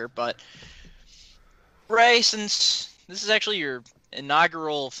tiebreaker. But, Ray, since this is actually your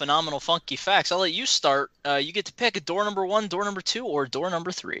inaugural Phenomenal Funky Facts, I'll let you start. You get to pick door number 1, door number 2, or door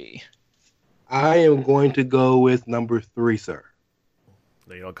number 3. I am going to go with number 3, sir.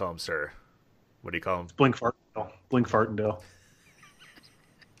 No, you don't call him sir. What do you call him? Blink Fartendale. Blink Fartendale.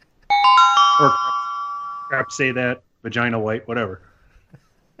 Or crap, say that. Vagina white, whatever.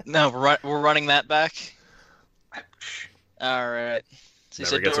 No, we're running that back. All right. So you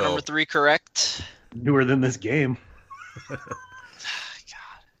said door number 3 correct? Newer than this game. God.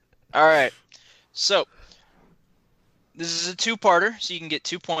 All right. So, this is a 2-parter, so you can get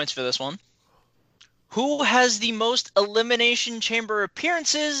 2 points for this one. Who has the most Elimination Chamber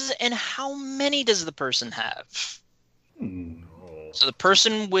appearances, and how many does the person have? So the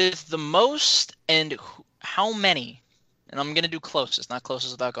person with the most, and how many? And I'm going to do closest, not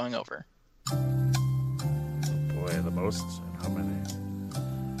closest without going over. Boy, the most, and how many?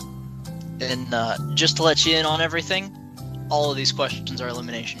 And just to let you in on everything, all of these questions are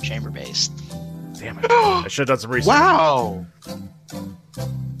Elimination Chamber based. Damn it. I should have done some research. Wow!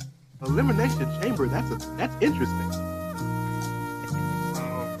 Elimination Chamber, that's interesting.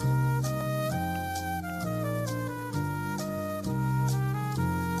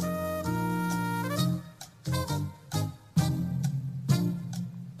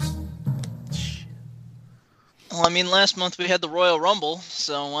 Well, I mean, last month we had the Royal Rumble,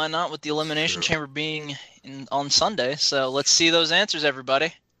 so why not with the Elimination Chamber being on Sunday? So let's see those answers,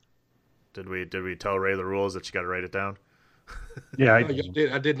 everybody. Did we tell Ray the rules that you got to write it down? Yeah, I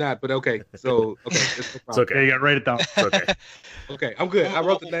did not, but okay. So it's okay. Yeah, you got to write it down. It's okay. Okay, I'm good. I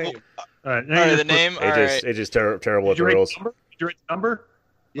wrote the name. All right, the name. AJ's terrible with the rules. Did you write the number?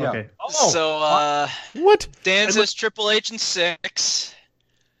 Yeah. Okay. So what? Dan says Triple H and 6.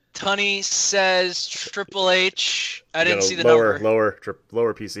 Tunney says Triple H. I didn't see the number. Lower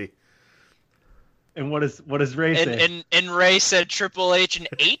PC. And what does Ray say? And Ray said Triple H and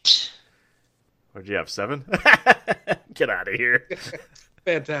 8. What'd you have, 7? Get out of here.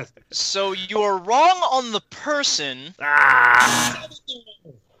 Fantastic. So you are wrong on the person.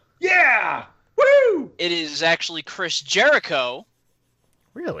 Yeah! Woo! It is actually Chris Jericho.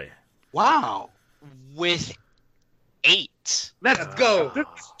 Really? Wow. With 8. Let's go. This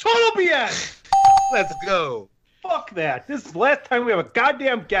is total BS! Let's go. Fuck that. This is the last time we have a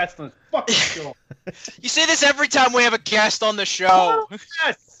goddamn guest on this fucking show. You say this every time we have a guest on the show.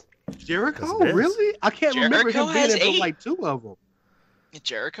 Yes! Jericho? Really? I can't remember Jericho him being has in but 8. like 2 of them.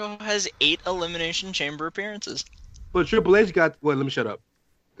 Jericho has 8 Elimination Chamber appearances. But Triple H got... Well, let me shut up.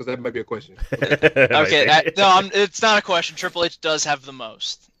 Because that might be a question. Okay, it's not a question. Triple H does have the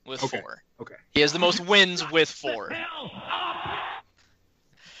most with 4. Okay. He has the most wins with 4.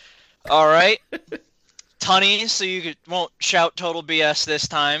 All right. Tunny, so you won't shout total BS this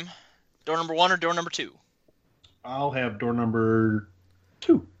time. Door number 1 or door number 2? I'll have door number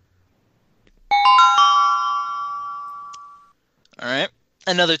 2. All right.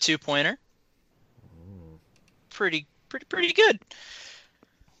 Another 2-pointer. Pretty good.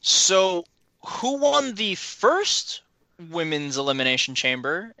 So, who won the first women's elimination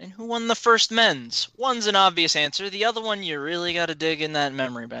chamber, and who won the first men's? One's an obvious answer. The other one, you really got to dig in that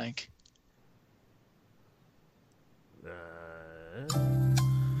memory bank.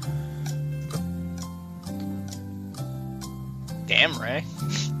 Damn, Ray.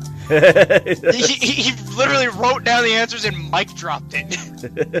 he literally wrote down the answers and mic dropped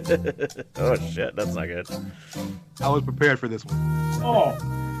it. Oh, shit. That's not good. I was prepared for this one. Oh.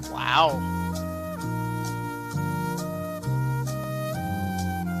 Wow.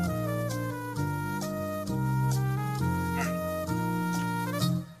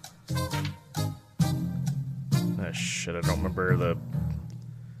 Oh, shit. I don't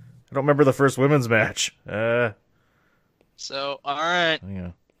remember the first women's match. So, all right.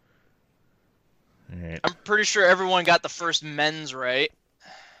 Yeah. All right. I'm pretty sure everyone got the first men's right.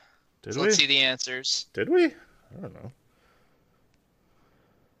 Did So we? let's see the answers. Did we? I don't know.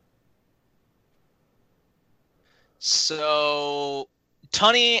 So,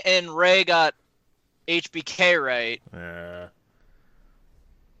 Tunny and Ray got HBK right.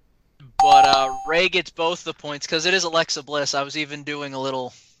 But Ray gets both the points because it is Alexa Bliss. I was even doing a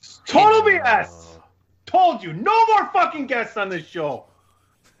little... Total BS! Told you, no more fucking guests on this show.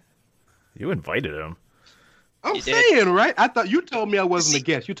 You invited him. I'm saying, right? I thought you told me I wasn't a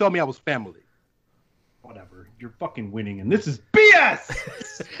guest. You told me I was family. Whatever. You're fucking winning, and this is BS!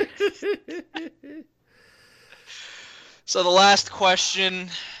 So the last question...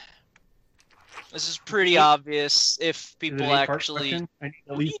 This is pretty obvious if people actually... I need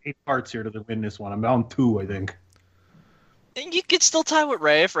at least 8 parts here to win this one. I'm down 2, I think. And you could still tie with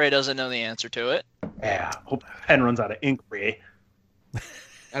Ray if Ray doesn't know the answer to it. Yeah, hope the pen runs out of ink, Ray.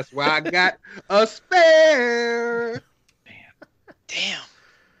 That's why I got a spare. Damn.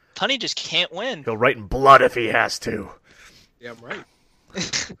 Tunny just can't win. He'll write in blood if he has to. Yeah, I'm right.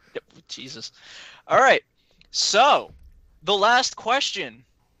 Jesus. All right. So, the last question.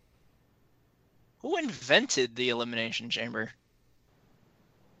 Who invented the Elimination Chamber?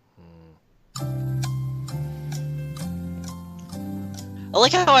 I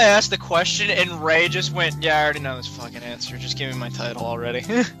like how I asked the question and Ray just went, yeah, I already know this fucking answer. Just give me my title already.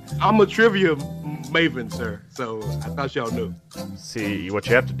 I'm a trivia maven, sir, so I thought y'all knew. See, what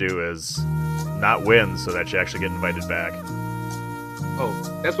you have to do is not win so that you actually get invited back.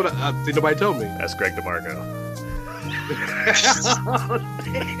 Oh, that's what I see. Nobody told me. That's Greg DeMarco.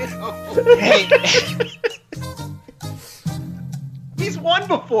 Hey. He's won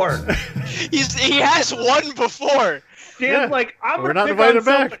before. He has won before. Dan's like, we're not invited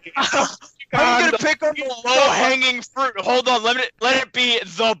back. I'm gonna pick on the low-hanging fruit. Hold on, let it be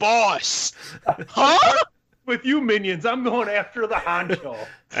the boss. Huh? With you minions, I'm going after the honcho.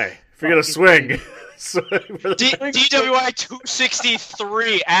 Hey, if you're gonna swing, DWI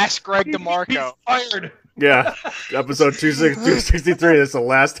 263. Ask Greg DeMarco. He's fired. Yeah, episode 263. That's the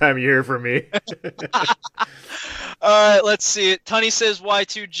last time you hear from me. All right, let's see it. Tunny says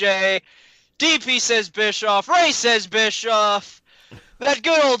Y2J. DP says Bischoff. Ray says Bischoff. That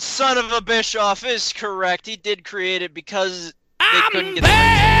good old son of a Bischoff is correct. He did create it because they couldn't get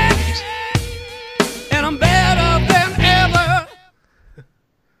back, and I'm better than ever.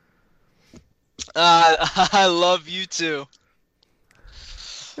 I love you too.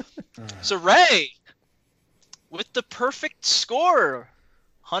 So Ray, with the perfect score,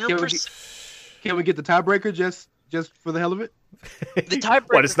 100%. Can we get the tiebreaker just for the hell of it? The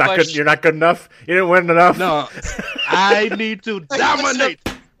tiebreaker. What? It's not good. You're not good enough. You didn't win enough. No, I need to dominate,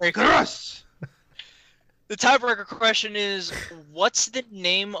 crush. The tiebreaker question is, what's the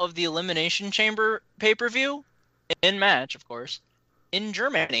name of the Elimination Chamber pay-per-view? In match, of course. In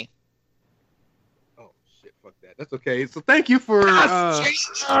Germany. Oh, shit. Fuck that. That's okay. So thank you for... Oh.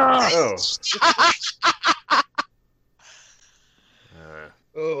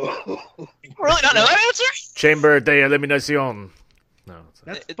 Really not know that answer? Chamber de Eliminación. No,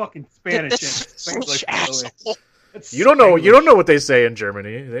 that's fucking Spanish. You don't know. You don't know what they say in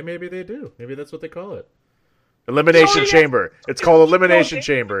Germany. Maybe they do. Maybe that's what they call it. Elimination Chamber. It's called Elimination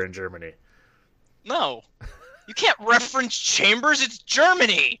Chamber in Germany. No, you can't reference chambers. It's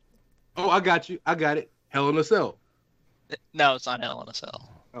Germany. Oh, I got you. I got it. Hell in a Cell. No, it's not Hell in a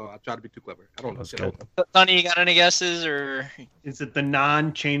Cell. Oh, I tried to be too clever. I don't know. Sonny, you got any guesses, or is it the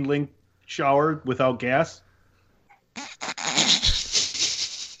non-chain link shower without gas?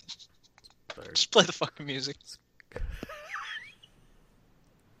 Just play the fucking music.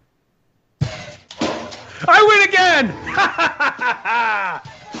 I win again!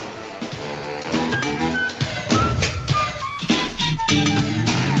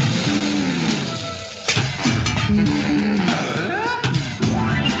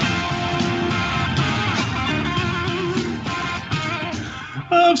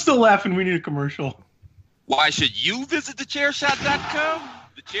 I'm still laughing. We need a commercial. Why should you visit thechairshot.com?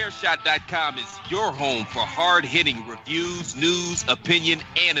 Thechairshot.com is your home for hard-hitting reviews, news, opinion,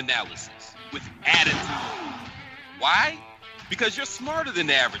 and analysis with attitude. Why? Because you're smarter than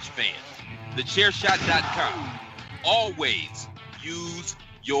the average fan. Thechairshot.com. Always use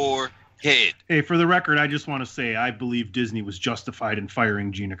your head. Hey, for the record, I just want to say I believe Disney was justified in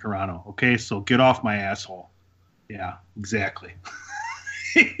firing Gina Carano. Okay, so get off my asshole. Yeah, exactly.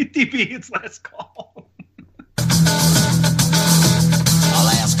 DB, it's last call.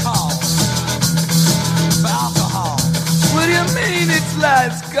 Last call for alcohol. What do you mean it's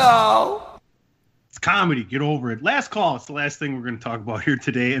last call? It's comedy. Get over it. Last call. It's the last thing we're going to talk about here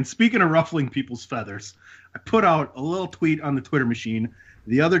today. And speaking of ruffling people's feathers, I put out a little tweet on the Twitter machine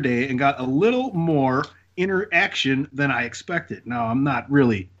the other day and got a little more interaction than I expected. Now, I'm not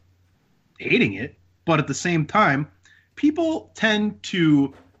really hating it, but at the same time, people tend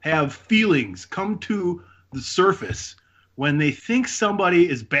to have feelings come to the surface when they think somebody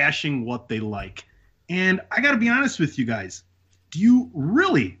is bashing what they like. And I got to be honest with you guys. Do you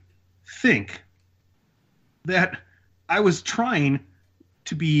really think that I was trying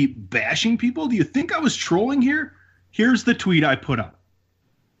to be bashing people? Do you think I was trolling here? Here's the tweet I put up.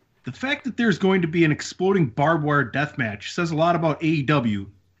 The fact that there's going to be an exploding barbed wire death match says a lot about AEW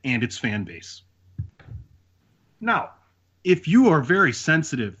and its fan base. Now, if you are a very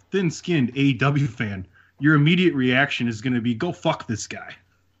sensitive, thin-skinned AEW fan, your immediate reaction is going to be, go fuck this guy.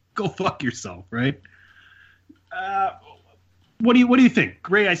 Go fuck yourself, right? What do you think?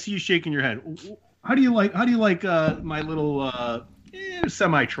 Gray, I see you shaking your head. How do you like my little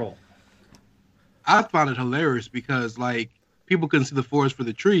semi-troll? I found it hilarious because like people couldn't see the forest for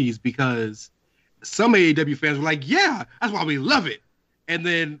the trees because some AEW fans were like, yeah, that's why we love it. And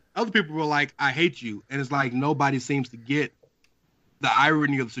then other people were like, I hate you. And it's like nobody seems to get the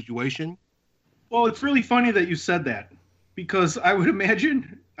irony of the situation. Well, it's really funny that you said that because I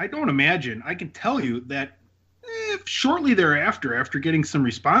can tell you that shortly thereafter, after getting some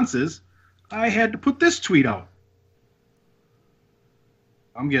responses, I had to put this tweet out.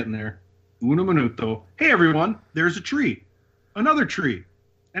 I'm getting there. Uno minuto. Hey, everyone, there's a tree. Another tree.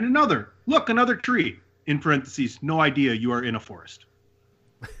 And another. Look, another tree. In parentheses, no idea you are in a forest.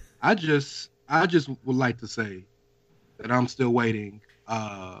 I just would like to say that I'm still waiting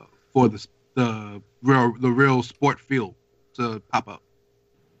for the real sport field to pop up.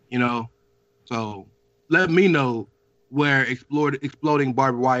 You know? So let me know where exploding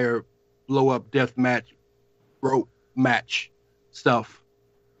barbed wire, blow up death match, rope match stuff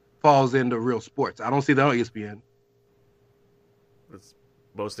falls into real sports. I don't see that on ESPN. It's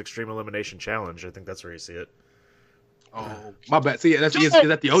most extreme elimination challenge. I think that's where you see it. Oh, my bad. See, is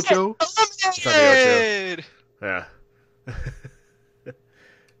that the Ocho? It's on the Ocho. Yeah.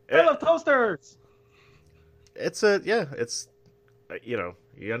 I love toasters. It's you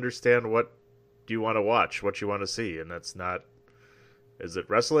understand what you want to watch, what you want to see, and that's not. Is it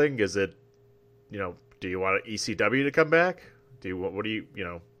wrestling? Is it, do you want ECW to come back? What do you.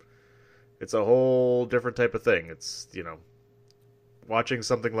 It's a whole different type of thing. It's, watching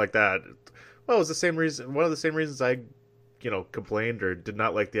something like that. Well, it's the same reason. One of the same reasons I, complained or did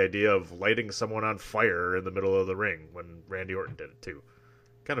not like the idea of lighting someone on fire in the middle of the ring when Randy Orton did it too.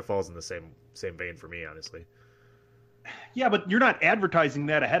 Kind of falls in the same vein for me, honestly. Yeah, but you're not advertising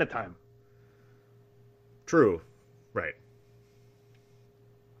that ahead of time. True. Right.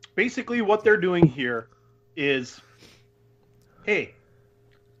 Basically, what they're doing here is, hey,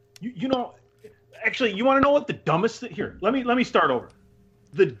 you know, actually, you want to know what the dumbest thing here? Let me start over.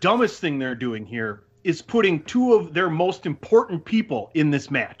 The dumbest thing they're doing here is putting two of their most important people in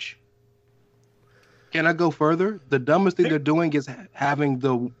this match. Can I go further? The dumbest thing they're doing is having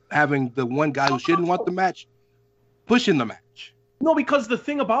the one guy who shouldn't want the match pushing the match. No, because the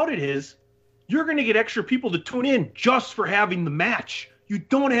thing about it is, you're going to get extra people to tune in just for having the match. You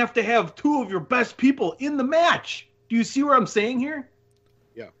don't have to have two of your best people in the match. Do you see what I'm saying here?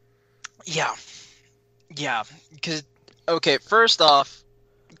 Yeah. Because, okay, first off,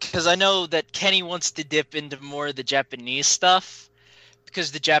 because I know that Kenny wants to dip into more of the Japanese stuff,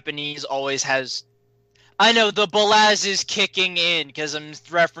 because the Japanese always has... I know the Balaz is kicking in because I'm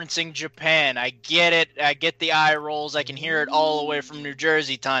referencing Japan. I get it. I get the eye rolls. I can hear it all the way from New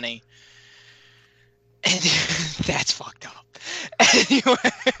Jersey, Tony. And that's fucked up.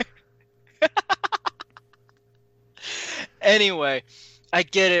 Anyway, I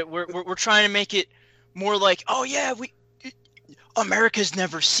get it. We're trying to make it more like, oh yeah, America's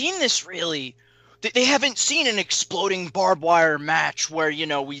never seen this really. They haven't seen an exploding barbed wire match where, you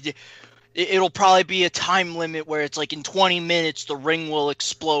know, it'll probably be a time limit where it's like in 20 minutes the ring will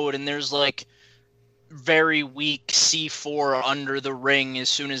explode and there's like very weak C4 under the ring as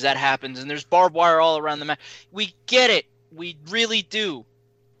soon as that happens and there's barbed wire all around the match. We get it. We really do.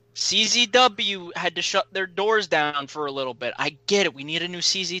 CZW had to shut their doors down for a little bit. I get it. We need a new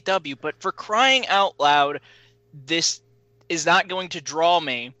CZW, but for crying out loud, this is not going to draw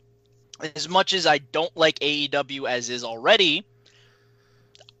me. As much as I don't like AEW as is already,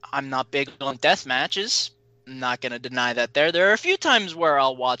 I'm not big on death matches. I'm not going to deny that there. There are a few times where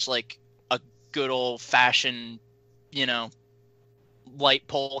I'll watch like a good old fashioned, you know, light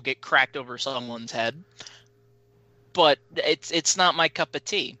pole get cracked over someone's head. But it's not my cup of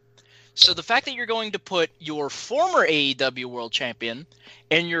tea. So the fact that you're going to put your former AEW World Champion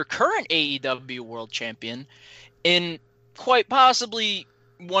and your current AEW World Champion in quite possibly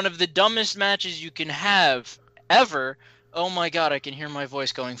one of the dumbest matches you can have ever. Oh my god, I can hear my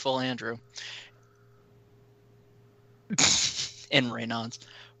voice going full Andrew. In Reynolds.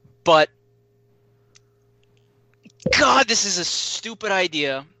 But, god, this is a stupid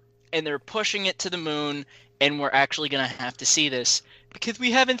idea, and they're pushing it to the moon, and we're actually going to have to see this, because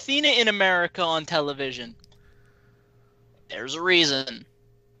we haven't seen it in America on television. There's a reason.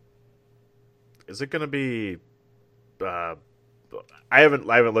 Is it going to be... I haven't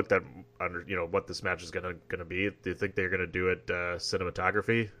looked at under what this match is gonna be. Do you think they're gonna do it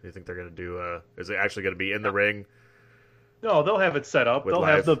cinematography? Do you think they're gonna do? Is it actually gonna be in the ring? No, they'll have it set up. They'll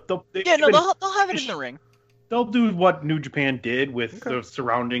live? have they'll have it in the ring. They'll do what New Japan did with the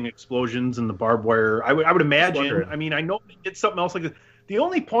surrounding explosions and the barbed wire. I would imagine. I mean, I know they did something else like this. The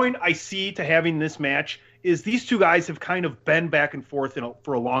only point I see to having this match is these two guys have kind of been back and forth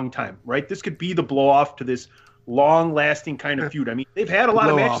for a long time, right? This could be the blow off to this long-lasting kind of feud. I mean, they've had a lot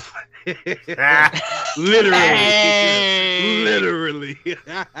of matches. Literally.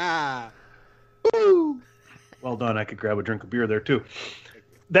 Well done. I could grab a drink of beer there too.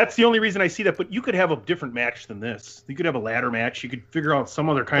 That's the only reason I see that. But you could have a different match than this. You could have a ladder match. You could figure out some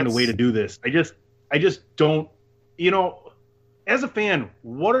other kind of way to do this. I just don't. As a fan,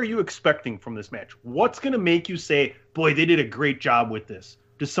 what are you expecting from this match? What's going to make you say, "Boy, they did a great job with this"?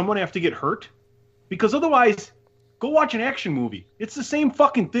 Does someone have to get hurt? Because otherwise, go watch an action movie. It's the same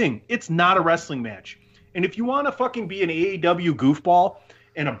fucking thing. It's not a wrestling match. And if you want to fucking be an AEW goofball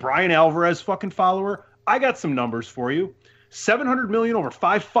and a Brian Alvarez fucking follower, I got some numbers for you. 700 million over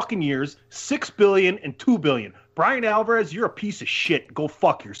 5 fucking years, 6 billion and 2 billion. Brian Alvarez, you're a piece of shit. Go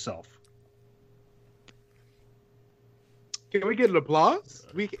fuck yourself. Can we get an applause?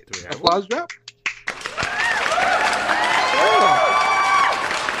 Applause drop?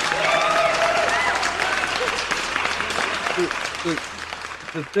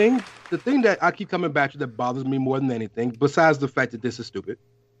 The thing that I keep coming back to that bothers me more than anything, besides the fact that this is stupid,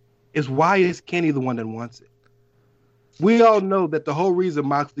 is why is Kenny the one that wants it? We all know that the whole reason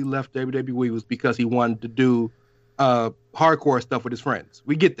Moxley left WWE was because he wanted to do hardcore stuff with his friends.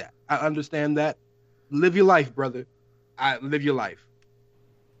 We get that. I understand that. Live your life, brother. Live your life.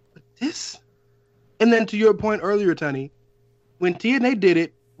 But this, and then to your point earlier, Tony, when TNA did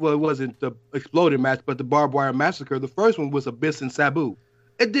it, well, it wasn't the exploding match, but the barbed wire massacre. The first one was Abyss and Sabu.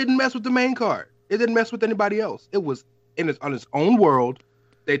 It didn't mess with the main card. It didn't mess with anybody else. It was on its own world.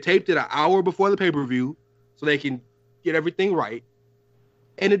 They taped it an hour before the pay-per-view so they can get everything right.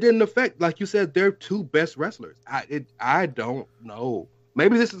 And it didn't affect, like you said, their two best wrestlers. I don't know.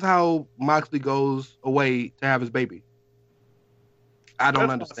 Maybe this is how Moxley goes away to have his baby. I don't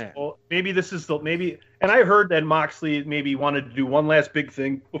That's understand. possible. Maybe this is and I heard that Moxley maybe wanted to do one last big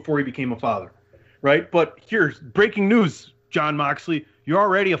thing before he became a father, right? But here's breaking news, John Moxley. You're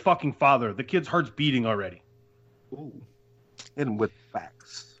already a fucking father. The kid's heart's beating already. Ooh. And with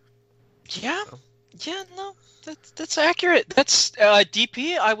facts. Yeah, no, that's accurate. That's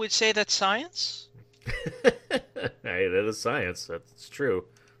DP. I would say that's science. Hey, that is science. That's true.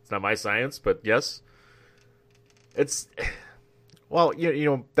 It's not my science, but yes, it's. Well, you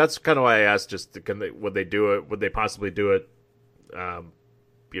know, that's kind of why I asked. Just would they do it? Would they possibly do it?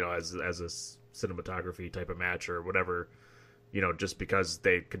 You know, as a cinematography type of match or whatever. You know, just because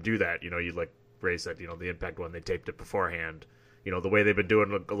they could do that. You know, you like Ray said. You know, the Impact one, they taped it beforehand. You know, the way they've been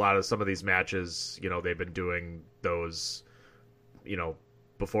doing a lot of some of these matches. You know, they've been doing those. You know,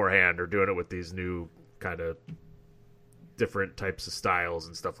 beforehand or doing it with these new kind of different types of styles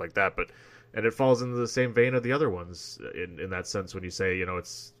and stuff like that. And it falls into the same vein of the other ones in that sense when you say, you know,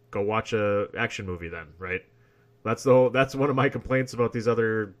 it's go watch a action movie then, right? That's one of my complaints about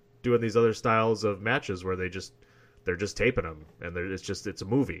doing these other styles of matches where they're just taping them and it's a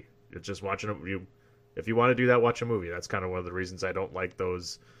movie. It's just watching them. If you want to do that, watch a movie. That's kind of one of the reasons I don't like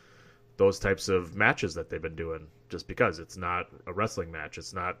those types of matches that they've been doing, just because it's not a wrestling match.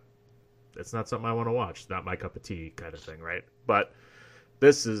 It's not something I want to watch. It's not my cup of tea kind of thing, right? But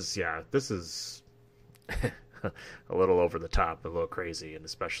this is a little over the top, a little crazy, and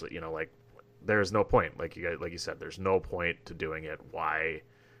especially, you know, like there's no point, like you said, there's no point to doing it. Why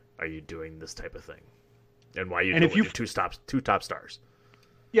are you doing this type of thing? And why are you doing two top stars?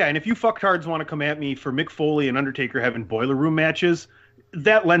 Yeah, and if you fucktards want to come at me for Mick Foley and Undertaker having boiler room matches,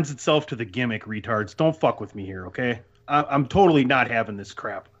 that lends itself to the gimmick, retards. Don't fuck with me here, okay? I'm totally not having this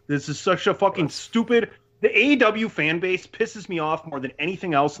crap. This is such a fucking stupid... The AEW fan base pisses me off more than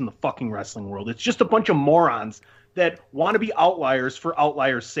anything else in the fucking wrestling world. It's just a bunch of morons that want to be outliers for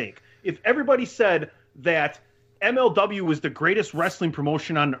outliers' sake. If everybody said that MLW was the greatest wrestling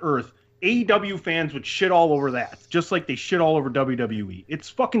promotion on earth, AEW fans would shit all over that, just like they shit all over WWE. It's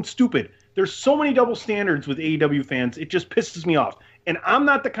fucking stupid. There's so many double standards with AEW fans, it just pisses me off. And I'm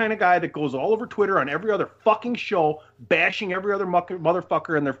not the kind of guy that goes all over Twitter on every other fucking show bashing every other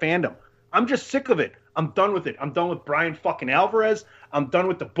motherfucker in their fandom. I'm just sick of it. I'm done with it. I'm done with Brian fucking Alvarez. I'm done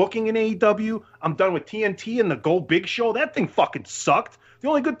with the booking in AEW. I'm done with TNT and the Go Big Show. That thing fucking sucked. The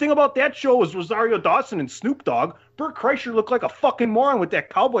only good thing about that show was Rosario Dawson and Snoop Dogg. Bert Kreischer looked like a fucking moron with that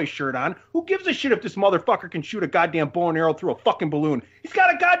cowboy shirt on. Who gives a shit if this motherfucker can shoot a goddamn bow and arrow through a fucking balloon? He's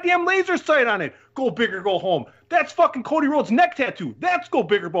got a goddamn laser sight on it. Go big or go home. That's fucking Cody Rhodes' neck tattoo. That's go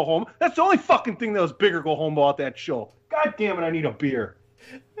big or go home. That's the only fucking thing that was big or go home about that show. God damn it, I need a beer.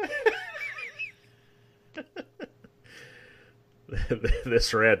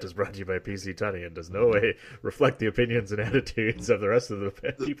 This rant is brought to you by PC Tunney and does no way reflect the opinions and attitudes of the rest of the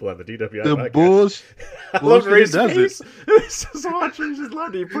people on the DWI The podcast. I love Ray's does face. He's just watching. He's just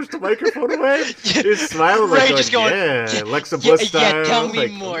loving. He pushed the microphone away. He's smiling like, just going, yeah, Alexa Bliss style. tell me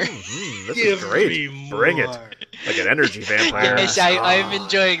like, more. This is great. Bring it. Like an energy vampire. Yes, I'm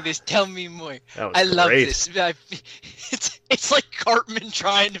enjoying this. Tell me more. I love great. this. It's like Cartman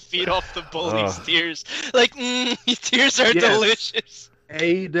trying to feed off the bully's tears. Like, your tears are delicious.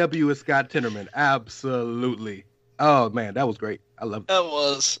 AEW is Scott Tinnerman. Absolutely. Oh, man, that was great. I love it. That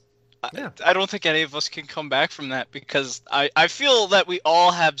was. I don't think any of us can come back from that because I feel that we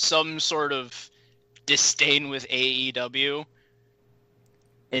all have some sort of disdain with AEW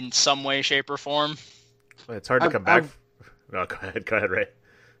in some way, shape, or form. It's hard to come back. No, go ahead, Ray.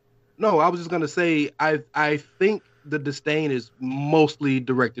 No, I was just going to say, I think the disdain is mostly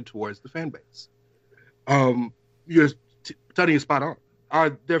directed towards the fan base. You're Tony is spot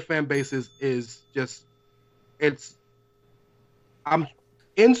on. Their fan base is just,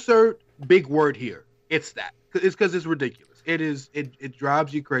 insert big word here. It's that. It's because it's ridiculous. It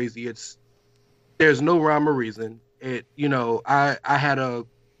drives you crazy. There's no rhyme or reason. I had a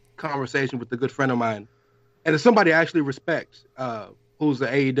conversation with a good friend of mine, and it's somebody I actually respect, who's an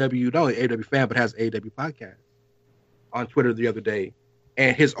AEW, not only AEW fan, but has an AEW podcast, on Twitter the other day.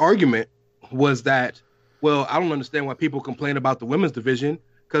 And his argument was that, well, I don't understand why people complain about the women's division,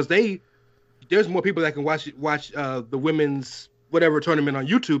 because there's more people that can watch the women's whatever tournament on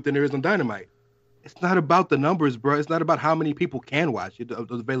YouTube than there is on Dynamite. It's not about the numbers, bro. It's not about how many people can watch it, the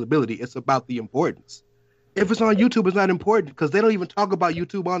availability. It's about the importance. If it's on YouTube, it's not important because they don't even talk about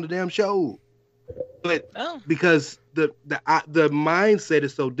YouTube on the damn show. But because the mindset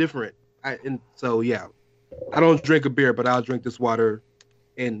is so different, I don't drink a beer, but I'll drink this water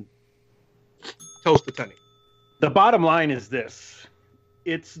and toast the Tunney. The bottom line is this.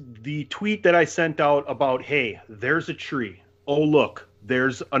 It's the tweet that I sent out about, hey, there's a tree. Oh, look,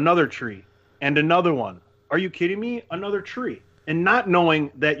 there's another tree and another one. Are you kidding me? Another tree. And not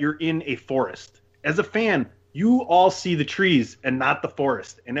knowing that you're in a forest. As a fan, you all see the trees and not the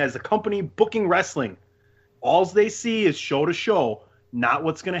forest. And as a company booking wrestling, all they see is show to show, not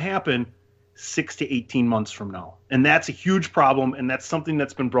what's going to happen 6 to 18 months from now. And that's a huge problem, and that's something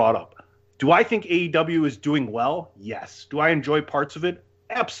that's been brought up. Do I think AEW is doing well? Yes. Do I enjoy parts of it?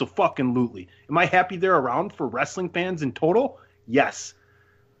 Abso-fucking-lutely. Am I happy they're around for wrestling fans in total? Yes.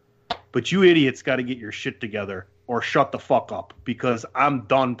 But you idiots got to get your shit together or shut the fuck up, because I'm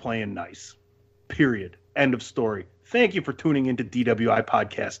done playing nice. Period. End of story. Thank you for tuning into DWI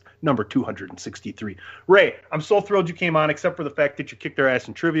Podcast number 263. Ray, I'm so thrilled you came on, except for the fact that you kicked their ass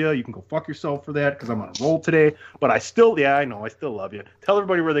in trivia. You can go fuck yourself for that, because I'm on a roll today. But I still love you. Tell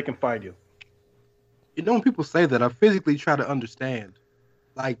everybody where they can find you. You know, when people say that, I physically try to understand,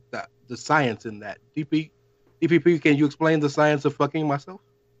 like, the science in that. DPP, can you explain the science of fucking myself,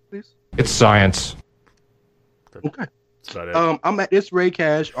 please? It's science. Okay. That's about it. I'm at It's Ray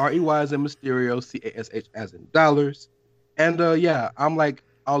Cash, REY as in Mysterio, CASH as in dollars. And I'm like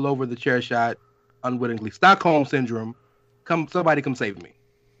all over the chair shot, unwittingly. Stockholm Syndrome. Somebody come save me.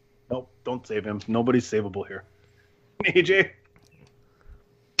 Nope, don't save him. Nobody's savable here. AJ?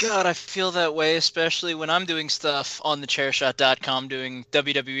 God, I feel that way, especially when I'm doing stuff on thechairshot.com, doing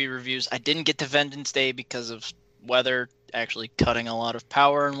WWE reviews. I didn't get to Vengeance Day because of weather actually cutting a lot of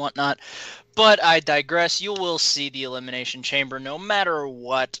power and whatnot. But I digress. You will see the Elimination Chamber no matter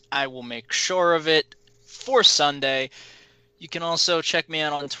what. I will make sure of it for Sunday. You can also check me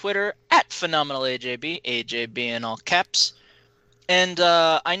out on Twitter at PhenomenalAJB, AJB in all caps. And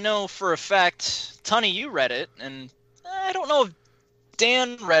I know for a fact, Tunney, you read it, and I don't know if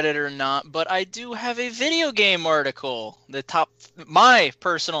Dan read it or not, but I do have a video game article, my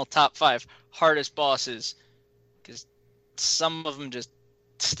personal top 5 hardest bosses, because some of them just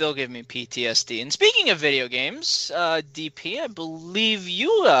still give me PTSD. And speaking of video games, DP, I believe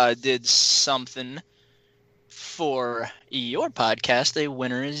you did something for your podcast, A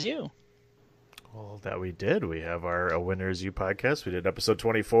Winner Is You. Well, that we did. We have our A Winner Is You podcast. We did episode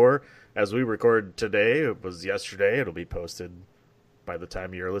 24. As we record today, it was yesterday. It'll be posted by the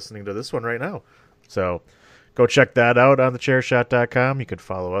time you're listening to this one right now. So go check that out on thechairshot.com. You can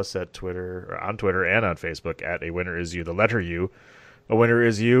follow us on Twitter and on Facebook at A Winner Is You, the letter U. A Winner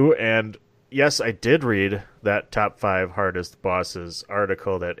Is You. And yes, I did read that top 5 hardest bosses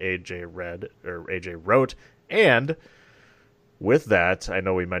article that AJ wrote. And with that, I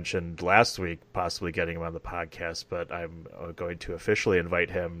know we mentioned last week possibly getting him on the podcast, but I'm going to officially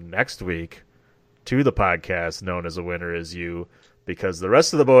invite him next week to the podcast known as A Winner Is You, because the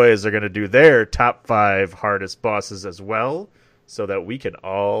rest of the boys are going to do their top 5 hardest bosses as well, so that we can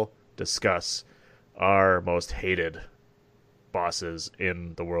all discuss our most hated bosses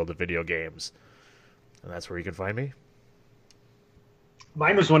in the world of video games. And that's where you can find me.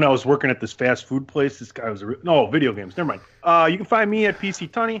 Mine was when I was working at this fast food place. This guy was video games. Never mind. You can find me at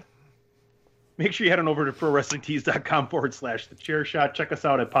PC Tunney. Make sure you head on over to ProWrestlingTees.com/thechairshot. Check us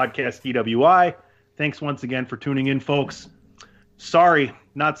out at Podcast DWI. Thanks once again for tuning in, folks. Sorry,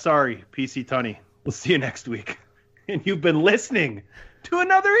 not sorry, PC Tunney. We'll see you next week. And you've been listening to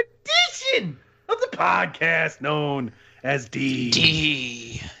another edition of the podcast known as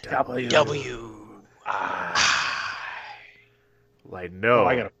DWI. I know.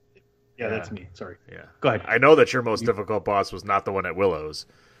 Oh, yeah, that's me. Sorry. Yeah. Go ahead. I know that your most difficult boss was not the one at Willow's.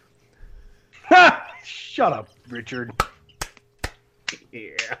 Shut up, Richard.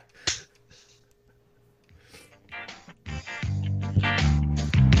 Yeah.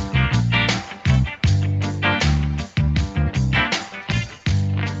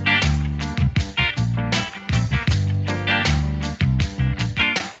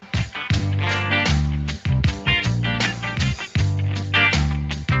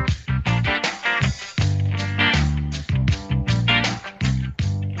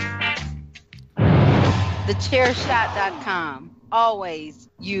 TheChairShot.com. Always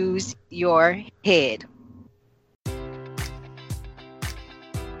use your head.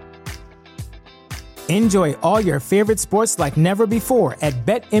 Enjoy all your favorite sports like never before at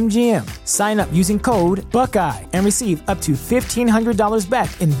BetMGM. Sign up using code Buckeye and receive up to $1,500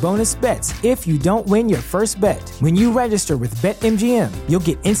 back in bonus bets if you don't win your first bet. When you register with BetMGM, you'll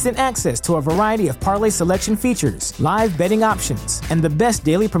get instant access to a variety of parlay selection features, live betting options, and the best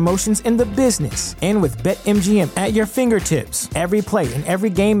daily promotions in the business. And with BetMGM at your fingertips, every play and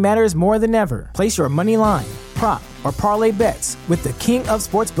every game matters more than ever. Place your money line, prop, or parlay bets with the king of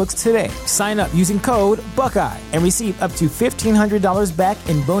sportsbooks today. Sign up using code Buckeye and receive up to $1,500 back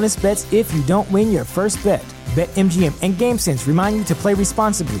in bonus bets if you don't win your first bet. BetMGM and GameSense remind you to play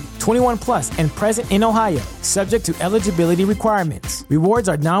responsibly. 21 plus and present in Ohio, subject to eligibility requirements. Rewards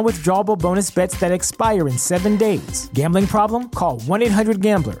are non-withdrawable bonus bets that expire in 7 days. Gambling problem? Call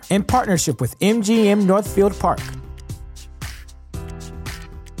 1-800-GAMBLER. In partnership with MGM Northfield Park.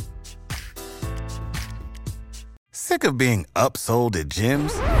 Sick of being upsold at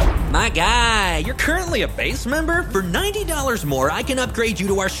gyms? My guy, you're currently a base member? For $90 more, I can upgrade you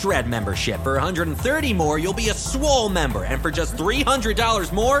to our Shred membership. For $130 more, you'll be a Swole member. And for just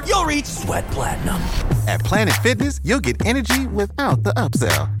 $300 more, you'll reach Sweat Platinum. At Planet Fitness, you'll get energy without the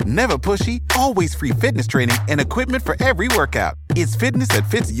upsell. Never pushy, always free fitness training and equipment for every workout. It's fitness that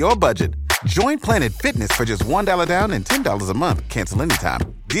fits your budget. Join Planet Fitness for just $1 down and $10 a month. Cancel anytime.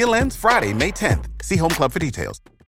 Deal ends Friday, May 10th. See Home Club for details.